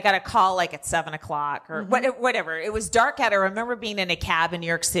 And I got a call like at 7:00 or whatever. It was dark out. I remember being in a cab in New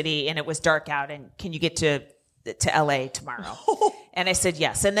York City and it was dark out, and can you get to LA tomorrow? And I said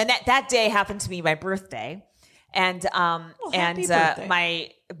yes. And then that day happened to be my birthday. And birthday. my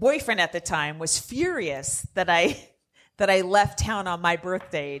boyfriend at the time was furious that I left town on my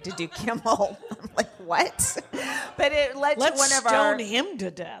birthday to do Kimmel. I'm like, what? But it led to one of our... stone him to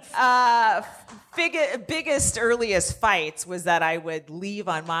death. Biggest, earliest fights was that I would leave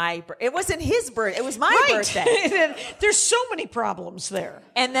on my... It wasn't his birthday. It was my birthday. There's so many problems there.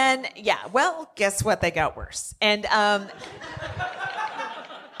 And then, guess what? They got worse. And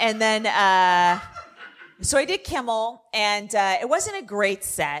then... So I did Kimmel, and it wasn't a great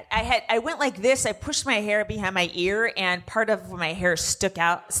set. I went like this. I pushed my hair behind my ear, and part of my hair stuck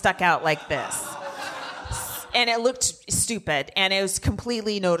out like this. And it looked stupid, and it was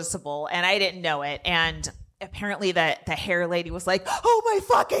completely noticeable, and I didn't know it. And apparently the hair lady was like, "Oh my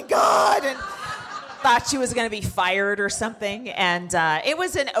fucking God!" and thought she was going to be fired or something. And it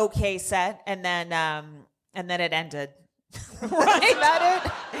was an okay set, and then it ended. Right? About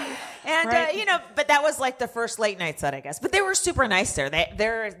it. And, but that was like the first late night set, I guess. But they were super nice there.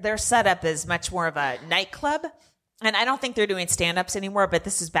 Their setup is much more of a nightclub. And I don't think they're doing stand-ups anymore, but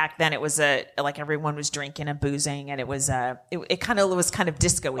this is back then. It was like everyone was drinking and boozing, and it was it kind of was kind of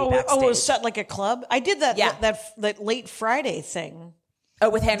disco-y backstage. Oh, it was set like a club? I did that late Friday thing.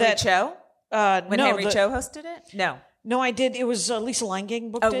 Oh, with Henry Cho? When Henry Cho hosted it? No. No, I did. It was Lisa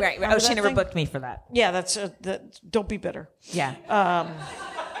Langing booked it. Oh, right. Oh, she never booked me for that. Yeah, that's don't be bitter. Yeah.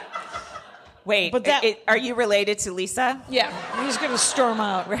 Wait, are you related to Lisa? Yeah, he's going to storm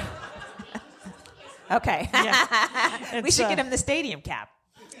out. Okay. Yeah. We should get him the stadium cap.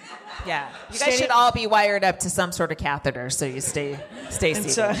 Yeah. You guys should all be wired up to some sort of catheter so you stay seated.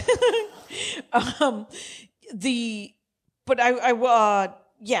 So I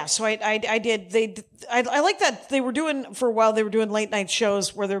did. I like that they were doing for a while. They were doing late night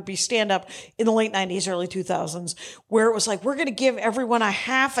shows where there'd be stand up in the late 90s, early 2000s, where it was like, we're going to give everyone a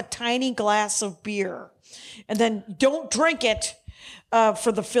tiny glass of beer, and then don't drink it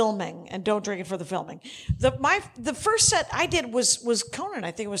for the filming, and don't drink it for the filming. The first set I did was Conan.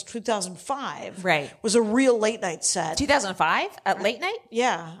 I think it was 2005. Right, was a real late night set. 2005 at late night.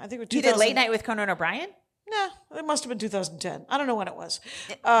 Yeah, I think it was. You did late night with Conan O'Brien. No, it must have been 2010. I don't know when it was.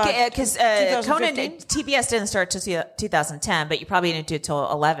 Because Conan, TBS didn't start till 2010, but you probably didn't do it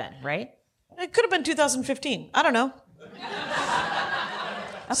till 11, right? It could have been 2015. I I don't know.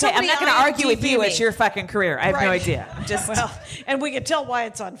 Okay, I'm not going to argue with you. It's your fucking career. I have no idea. And we can tell why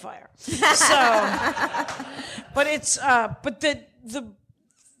it's on fire. So, but it's but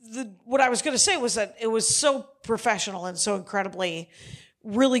what I was going to say was that it was so professional and so incredibly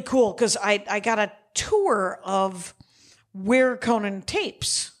really cool because I got a tour of where Conan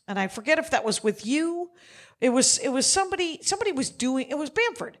tapes, and I forget if that was with you. It was somebody was doing. It was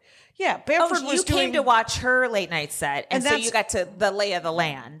Bamford. Yeah, Bamford was doing. You came to watch her late night set, and so you got to the lay of the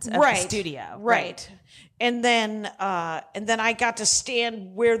land of the studio, right? And then I got to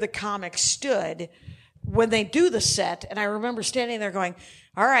stand where the comics stood when they do the set, and I remember standing there going,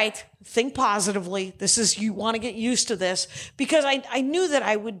 all right, think positively. You want to get used to this, because I knew that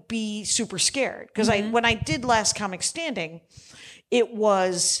I would be super scared, because when I did Last Comic Standing,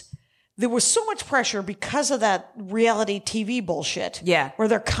 there was so much pressure because of that reality TV bullshit. Yeah. Where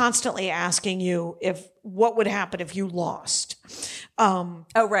they're constantly asking you what would happen if you lost. Oh,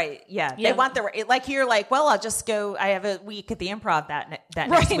 right. Yeah. They want you're like, well, I'll just go. I have a week at the Improv that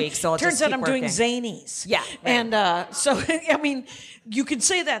next week. So Turns out I'm doing zanies. Yeah. Right. And so, I mean, you can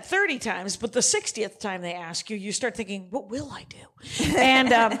say that 30 times, but the 60th time they ask you, you start thinking, what will I do?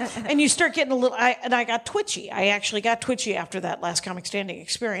 And you start getting a little, I got twitchy. I actually got twitchy after that Last Comic Standing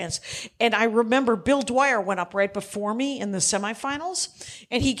experience. And I remember Bill Dwyer went up right before me in the semifinals,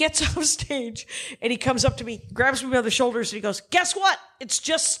 and he gets off stage and he comes up to me, grabs me by the shoulders, and he goes, guess what? It's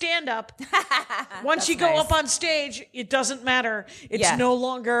just stand up. Once you go up on stage, it doesn't matter. It's no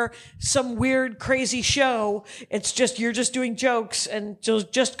longer some weird, crazy show. It's just, you're just doing jokes, and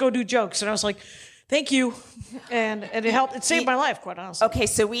just go do jokes. And I was like, thank you. And it helped. It saved my life, quite honestly. Okay.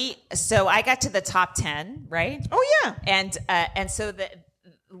 So I got to the top 10, right? Oh yeah. And so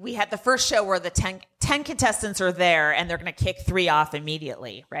we had the first show where the 10 contestants are there, and they're going to kick 3 off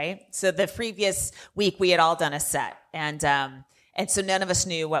immediately, right? So the previous week we had all done a set, and so none of us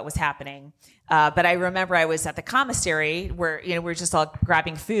knew what was happening. But I remember I was at the commissary where, we were just all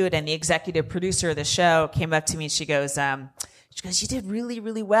grabbing food, and the executive producer of the show came up to me and she goes, you did really,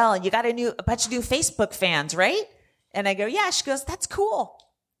 really well, and you got a bunch of new Facebook fans, right? And I go, yeah. She goes, that's cool.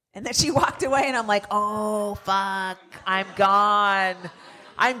 And then she walked away, and I'm like, oh, fuck, I'm gone.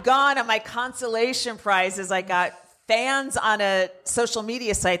 And my consolation prize is I got fans on a social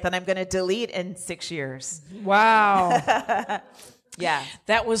media site that I'm going to delete in 6 years. Wow. Yeah.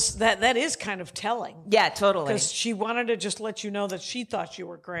 That is kind of telling. Yeah, totally. Because she wanted to just let you know that she thought you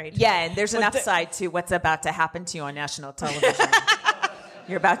were great. Yeah, and there's an upside to what's about to happen to you on national television.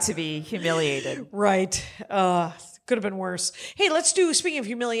 You're about to be humiliated. Right. Could have been worse. Hey, speaking of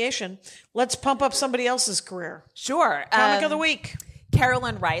humiliation, let's pump up somebody else's career. Sure. Comic of the week.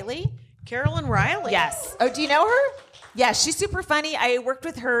 Carolyn Riley. Carolyn Riley. Yes. Oh, do you know her? Yeah, she's super funny. I worked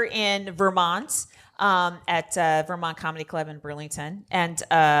with her in Vermont at Vermont Comedy Club in Burlington. And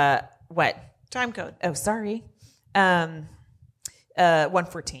what? Time code. Oh, sorry.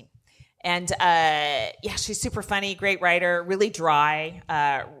 114. And she's super funny, great writer, really dry,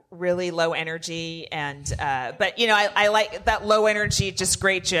 really low energy, and but I like that low energy, just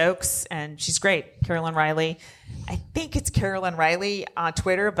great jokes, and she's great. Carolyn Riley. I think it's Carolyn Riley on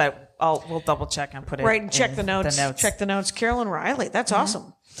Twitter, but we'll double check and put it right. And check the notes. Check the notes. Carolyn Riley. That's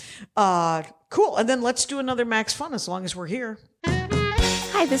awesome. Cool. And then let's do another Max Fun as long as we're here.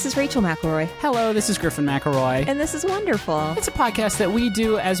 Hi, this is Rachel McElroy. Hello, this is Griffin McElroy. And this is Wonderful. It's a podcast that we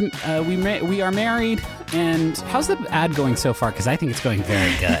do as we are married. And how's the ad going so far? Because I think it's going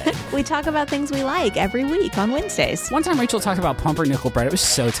very good. We talk about things we like every week on Wednesdays. One time Rachel talked about pumpernickel bread. It was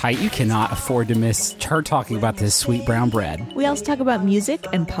so tight. You cannot afford to miss her talking about this sweet brown bread. We also talk about music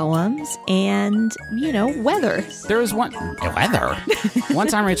and poems and, weather. There was one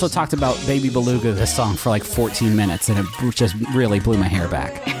time Rachel talked about Baby Beluga, the song, for like 14 minutes, and it just really blew my hair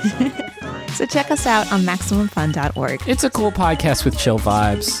back. So check us out on MaximumFun.org. It's a cool podcast with chill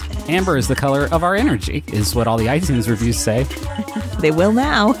vibes. Amber is the color of our energy, is what all the iTunes reviews say. They will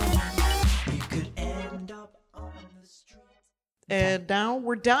now. And now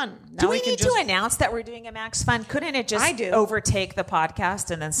we're done. Now Do we need to announce that we're doing a Max Fun? Couldn't it just overtake the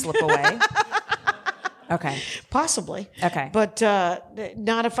podcast and then slip away? Okay. Possibly. Okay. But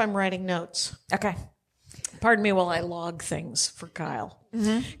not if I'm writing notes. Okay. Pardon me while I log things for Kyle.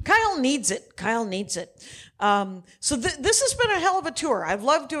 Mm-hmm. Kyle needs it. So this has been a hell of a tour. I've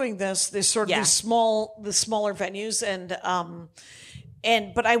loved doing this sort of the smaller venues,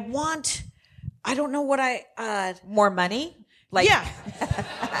 but I don't know what more money.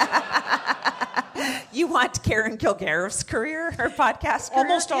 You want Karen Kilgariff's career, her podcast career?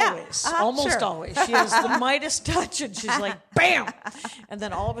 Almost always. Always. She has the Midas touch, and she's like, bam! And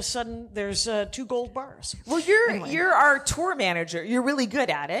then all of a sudden, there's 2 gold bars. Well, you're our tour manager. You're really good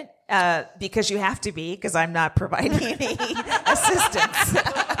at it because you have to be, because I'm not providing any assistance.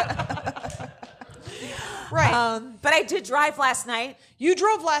 Right. But But I did drive last night. You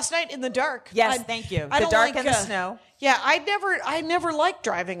drove last night in the dark. Yes, thank you. I The don't dark like, and the snow. Yeah, I never liked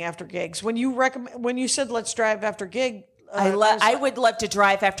driving after gigs. When you said let's drive after gig, I would love to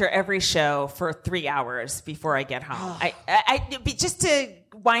drive after every show for 3 hours before I get home. Just to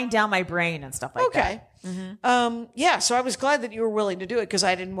wind down my brain and stuff like that. Yeah, so I was glad that you were willing to do it because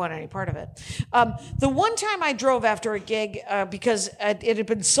I didn't want any part of it. The one time I drove after a gig because it had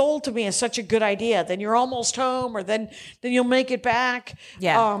been sold to me as such a good idea, then you're almost home, or then you'll make it back.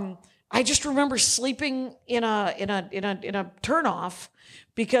 Yeah. I just remember sleeping in a turnoff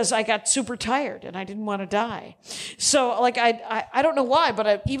because I got super tired and I didn't want to die. So like I don't know why,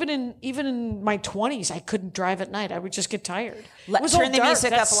 but even in my 20s, I couldn't drive at night. I would just get tired. It was Turn the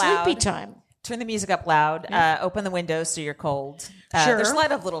music That's up loud. Sleepy time. Turn the music up loud. Open the windows so you're cold. Sure. There's a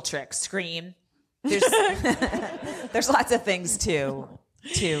lot of little tricks. Scream. There's there's lots of things to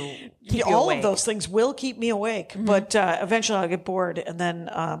keep you all awake. of those things will keep me awake, but eventually I'll get bored and then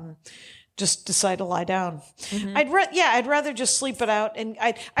just decide to lie down. I'd rather just sleep it out, and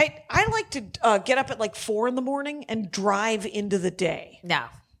I like to get up at like 4 a.m. and drive into the day.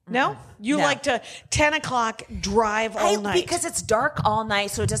 No, you like to 10 o'clock drive all night because it's dark all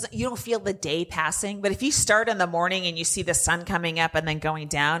night, so you don't feel the day passing. But if you start in the morning and you see the sun coming up and then going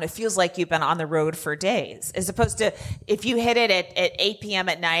down, it feels like you've been on the road for days. As opposed to if you hit it at 8 p.m.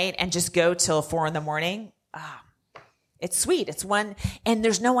 at night and just go till 4 a.m. It's sweet. It's one, and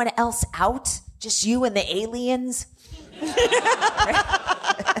there's no one else out, just you and the aliens. I'm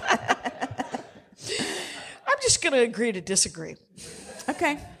just going to agree to disagree.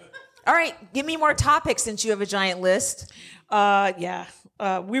 Okay. All right. Give me more topics since you have a giant list. We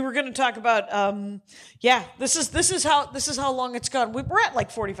were going to talk about, this is how long it's gone. We're at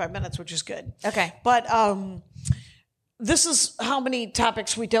like 45 minutes, which is good. Okay. But, this is how many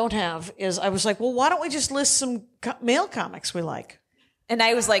topics we don't have is I was like, well, why don't we just list some male comics we like? And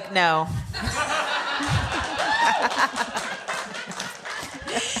I was like, no.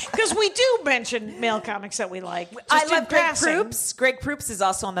 Because we do mention male comics that we like. I love Greg Proops. Greg Proops is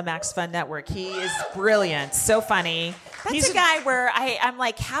also on the Max Fun Network. He is brilliant. So funny. He's a guy where I'm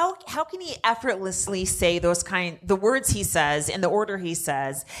like, how can he effortlessly say the words he says in the order he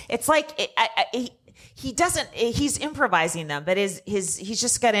says? It's like, he doesn't, he's improvising them, but he's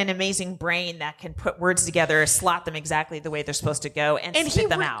just got an amazing brain that can put words together, slot them exactly the way they're supposed to go, and spit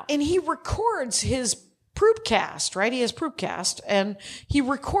them out. And he records his Proopcast, right? He has Proopcast, and he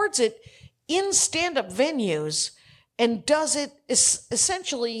records it in stand-up venues and does it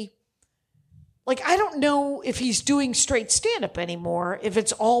essentially, like, I don't know if he's doing straight stand-up anymore, if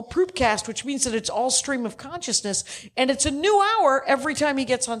it's all Proopcast, which means that it's all stream of consciousness, and it's a new hour every time he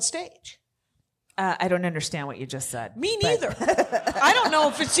gets on stage. I don't understand what you just said. Me neither. I don't know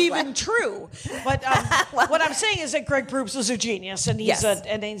if it's even true. But what I'm saying is that Greg Proops is a genius, and he's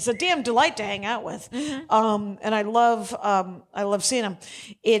a damn delight to hang out with. Mm-hmm. And I love seeing him.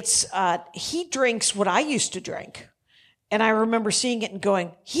 It's he drinks what I used to drink. And I remember seeing it and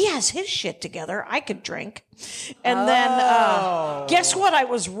going, he has his shit together. I could drink. And then guess what? I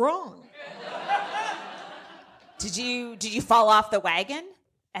was wrong. Did you fall off the wagon?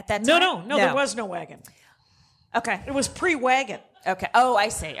 At that time? No, there was no wagon. Okay. It was pre-wagon. Okay. Oh, I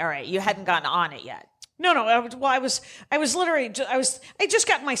see. All right. You hadn't gotten on it yet. No. I just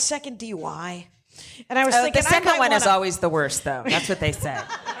got my second DUI. And I was thinking, the second one is always the worst, though. That's what they say.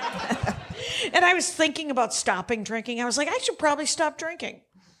 And I was thinking about stopping drinking. I was like, I should probably stop drinking.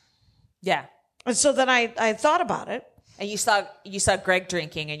 Yeah. And so then I thought about it. And you saw Greg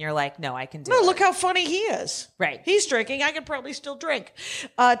drinking, and you're like, no, I can do it. No, look how funny he is. Right. He's drinking. I could probably still drink.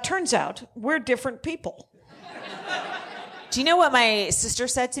 Turns out we're different people. Do you know what my sister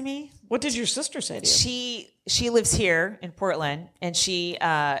said to me? What did your sister say to you? She lives here in Portland, and she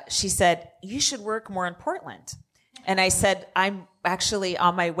said, you should work more in Portland. And I said, I'm actually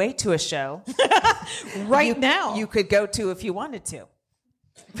on my way to a show. right now. You could go to if you wanted to.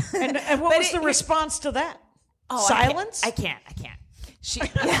 And what was the response to that? Oh, silence? I can't.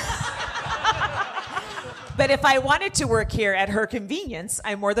 But if I wanted to work here at her convenience,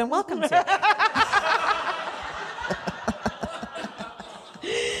 I'm more than welcome to.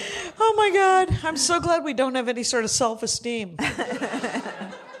 Oh my God. I'm so glad we don't have any sort of self-esteem.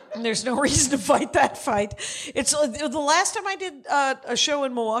 There's no reason to fight that fight. It's the last time I did a show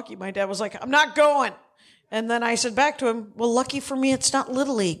in Milwaukee, my dad was like, I'm not going. And then I said back to him, well, lucky for me, it's not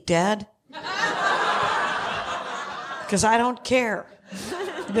Little League, Dad. Because I don't care.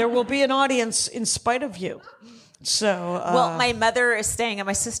 There will be an audience in spite of you. So, well, my mother is staying at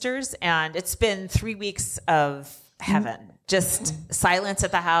my sister's, and it's been 3 weeks of heaven. Just silence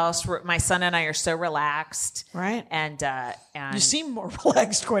at the house. My son and I are so relaxed. Right. And you seem more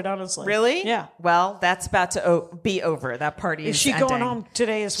relaxed, quite honestly. Really? Yeah. Well, that's about to be over. That party is she ending. going home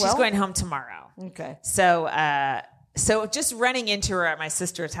today as well? She's going home tomorrow. Okay. So just running into her at my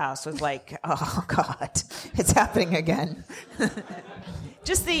sister's house was like, oh God, it's happening again.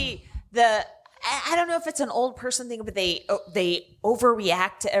 Just the I don't know if it's an old person thing, but they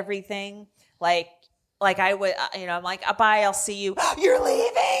overreact to everything. Like I would, I'm like, bye, I'll see you. You're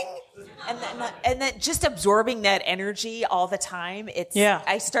leaving, and then just absorbing that energy all the time.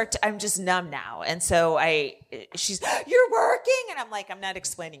 I'm just numb now, and so you're working, and I'm like, I'm not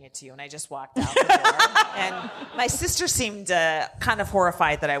explaining it to you, and I just walked out the door. And my sister seemed kind of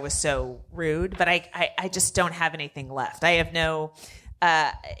horrified that I was so rude, but I just don't have anything left. I have no.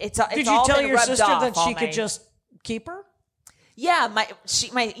 It's Did all you tell been your rubbed sister off, that she all could just keep her? Yeah, she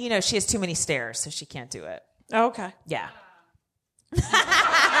has too many stairs, so she can't do it. Oh, okay. Yeah.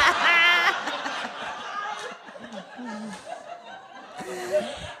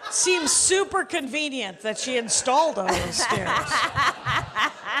 Seems super convenient that she installed all those stairs.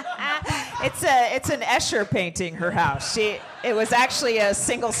 It's an Escher painting, her house. It was actually a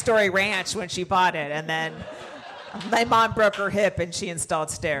single-story ranch when she bought it, and then my mom broke her hip and she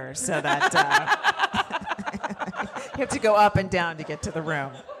installed stairs so that you have to go up and down to get to the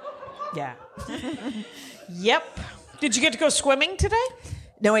room. Yeah. Yep. Did you get to go swimming today?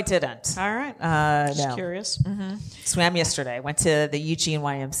 No, I didn't. All right. Just no. curious. Mm-hmm. Swam yesterday. Went to the Eugene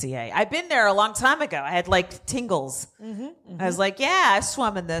YMCA. I've been there a long time ago. I had like tingles. Mm-hmm, mm-hmm. I was like, yeah, I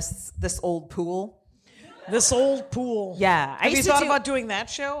swum in this old pool. This old pool. Yeah. Have you thought about doing that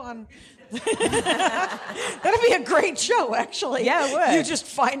show on... That'd be a great show, actually. Yeah, it would. You just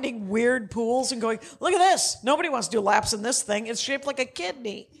finding weird pools and going, look at this. Nobody wants to do laps in this thing. It's shaped like a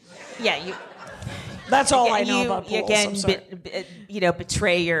kidney. Yeah, That's all I know about pools. Again,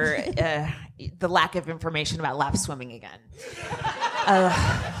 betray your the lack of information about lap swimming again.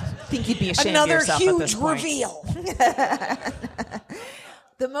 Think you'd be ashamed of yourself at this point. Another huge reveal.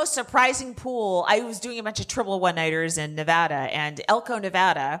 The most surprising pool, I was doing a bunch of triple one-nighters in Nevada, and Elko,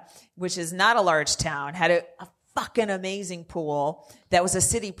 Nevada, which is not a large town, had a fucking amazing pool that was a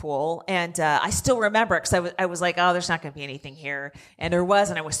city pool. And I still remember it because I was like, oh, there's not going to be anything here. And there was,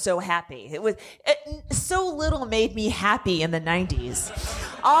 and I was so happy. So little made me happy in the 90s.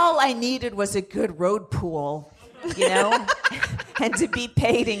 All I needed was a good road pool, and to be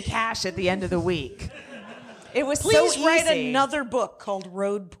paid in cash at the end of the week. It was Please so easy. write another book called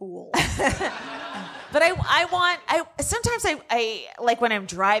Road Pool. But sometimes I like when I'm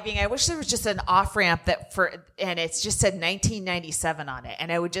driving, I wish there was just an off ramp and it's just said 1997 on it.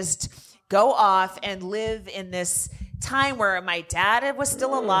 And I would just go off and live in this time where my dad was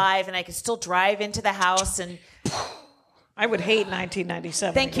still alive and I could still drive into the house and. I would hate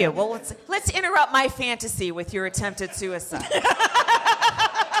 1997. Thank you. Well, let's interrupt my fantasy with your attempted suicide.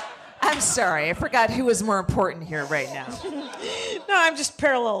 I'm sorry. I forgot who was more important here right now. No, I'm just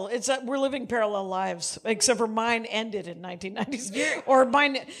parallel. We're living parallel lives, except for mine ended in 1990s. Or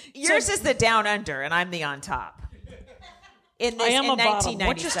mine. Yours is the down under, and I'm the on top. I am a bottom.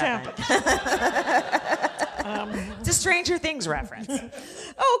 What just happened? It's a Stranger Things reference.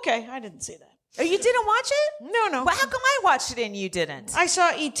 Oh, okay. I didn't see that. Oh, you didn't watch it? No. Well, how come I watched it and you didn't? I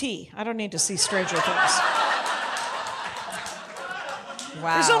saw E.T. I don't need to see Stranger Things.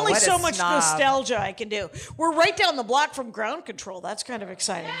 Wow, there's only so snob. much nostalgia I can do. We're right down the block from Ground Control. That's kind of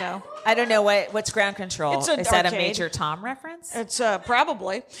exciting, though. I don't know what's Ground Control. It's an Is that arcade. a Major Tom reference? It's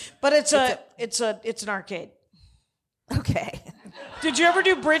probably, but it's an arcade. Okay. Did you ever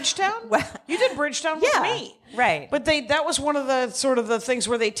do Bridgetown? Well, you did Bridgetown with me. Right. But that was one of the sort of the things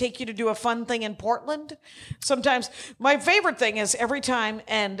where they take you to do a fun thing in Portland. Sometimes my favorite thing is every time,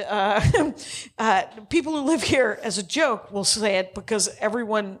 and people who live here as a joke will say it because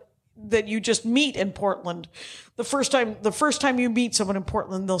everyone that you just meet in Portland, the first time you meet someone in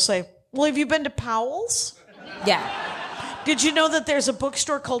Portland, they'll say, well, have you been to Powell's? Yeah. Did you know that there's a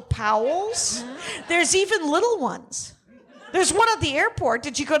bookstore called Powell's? Mm-hmm. There's even little ones. There's one at the airport.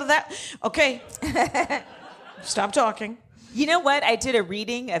 Did you go to that? Okay. Stop talking. You know what? I did a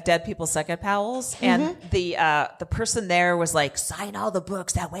reading of Dead People Suck at Powell's, and the person there was like, sign all the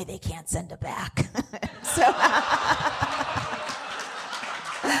books. That way they can't send it back.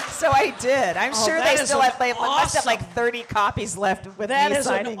 So I did. I'm sure they still have, must have like 30 copies left with me signing them.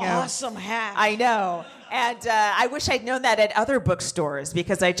 That is an awesome hack. I know. And I wish I'd known that at other bookstores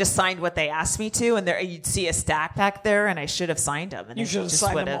because I just signed what they asked me to, and you'd see a stack back there, and I should have signed them. And you should have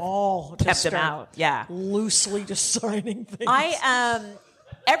signed them all. Kept them out. Yeah. Loosely just signing things.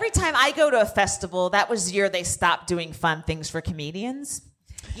 every time I go to a festival, that was the year they stopped doing fun things for comedians.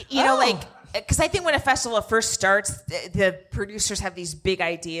 You know, like, because I think when a festival first starts, the producers have these big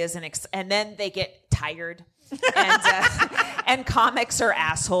ideas, and then they get tired. And comics are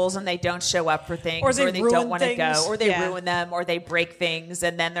assholes, and they don't show up for things, or they don't want to go, or they ruin them, or they break things,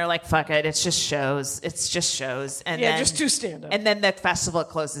 and then they're like, "Fuck it, it's just shows, and then just do stand up." And then the festival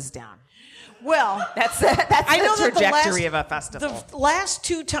closes down. Well, that's the trajectory of a festival. The last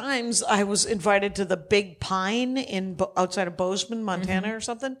 2 times I was invited to the Big Pine outside of Bozeman, Montana, or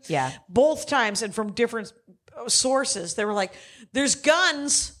something. Yeah, both times, and from different sources, they were like, "There's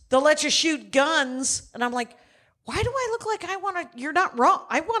guns. They'll let you shoot guns," and I'm like, why do I look like I want to? You're not wrong.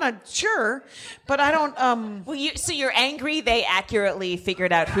 I want to, sure, but I don't. So you're angry they accurately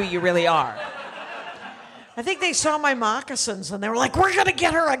figured out who you really are. I think they saw my moccasins and they were like, "We're gonna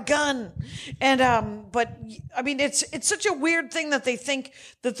get her a gun," and but I mean, it's such a weird thing that they think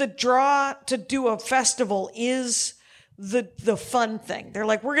that the draw to do a festival is the fun thing. They're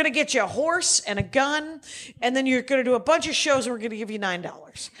like, "We're gonna get you a horse and a gun, and then you're gonna do a bunch of shows, and we're gonna give you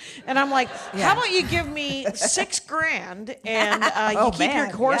 $9." And I'm like, "How about you give me $6,000 and you keep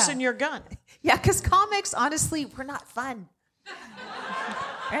your horse and your gun?" Yeah, because comics, honestly, we're not fun.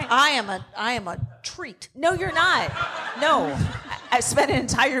 Right. I am a treat. No, you're not. No, I spent an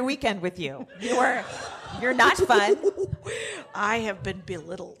entire weekend with you. You're not fun. I have been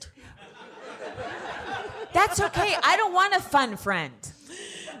belittled. That's okay. I don't want a fun friend.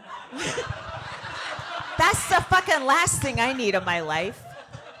 That's the fucking last thing I need in my life.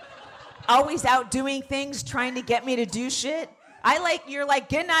 Always out doing things, trying to get me to do shit. You're like,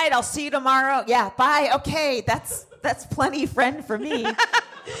 "Good night, I'll see you tomorrow." Yeah, bye. Okay, that's plenty friend for me.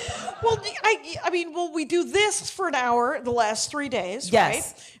 Well, I mean, we do this for an hour the last 3 days, yes.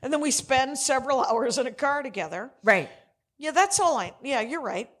 Right? And then we spend several hours in a car together. Right. Yeah, that's all yeah, you're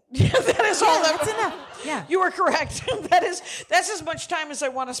right. Yeah, that is all that's enough. Yeah. You are correct. That's as much time as I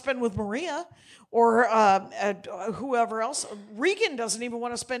want to spend with Maria or whoever else. Regan doesn't even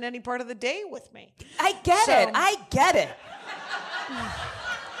want to spend any part of the day with me. I get it.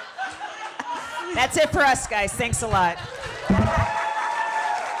 That's it for us, guys. Thanks a lot.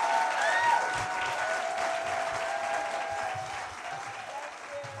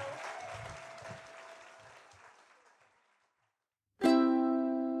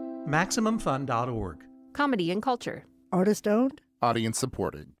 MaximumFun.org. Comedy and culture. Artist owned. Audience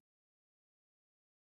supported.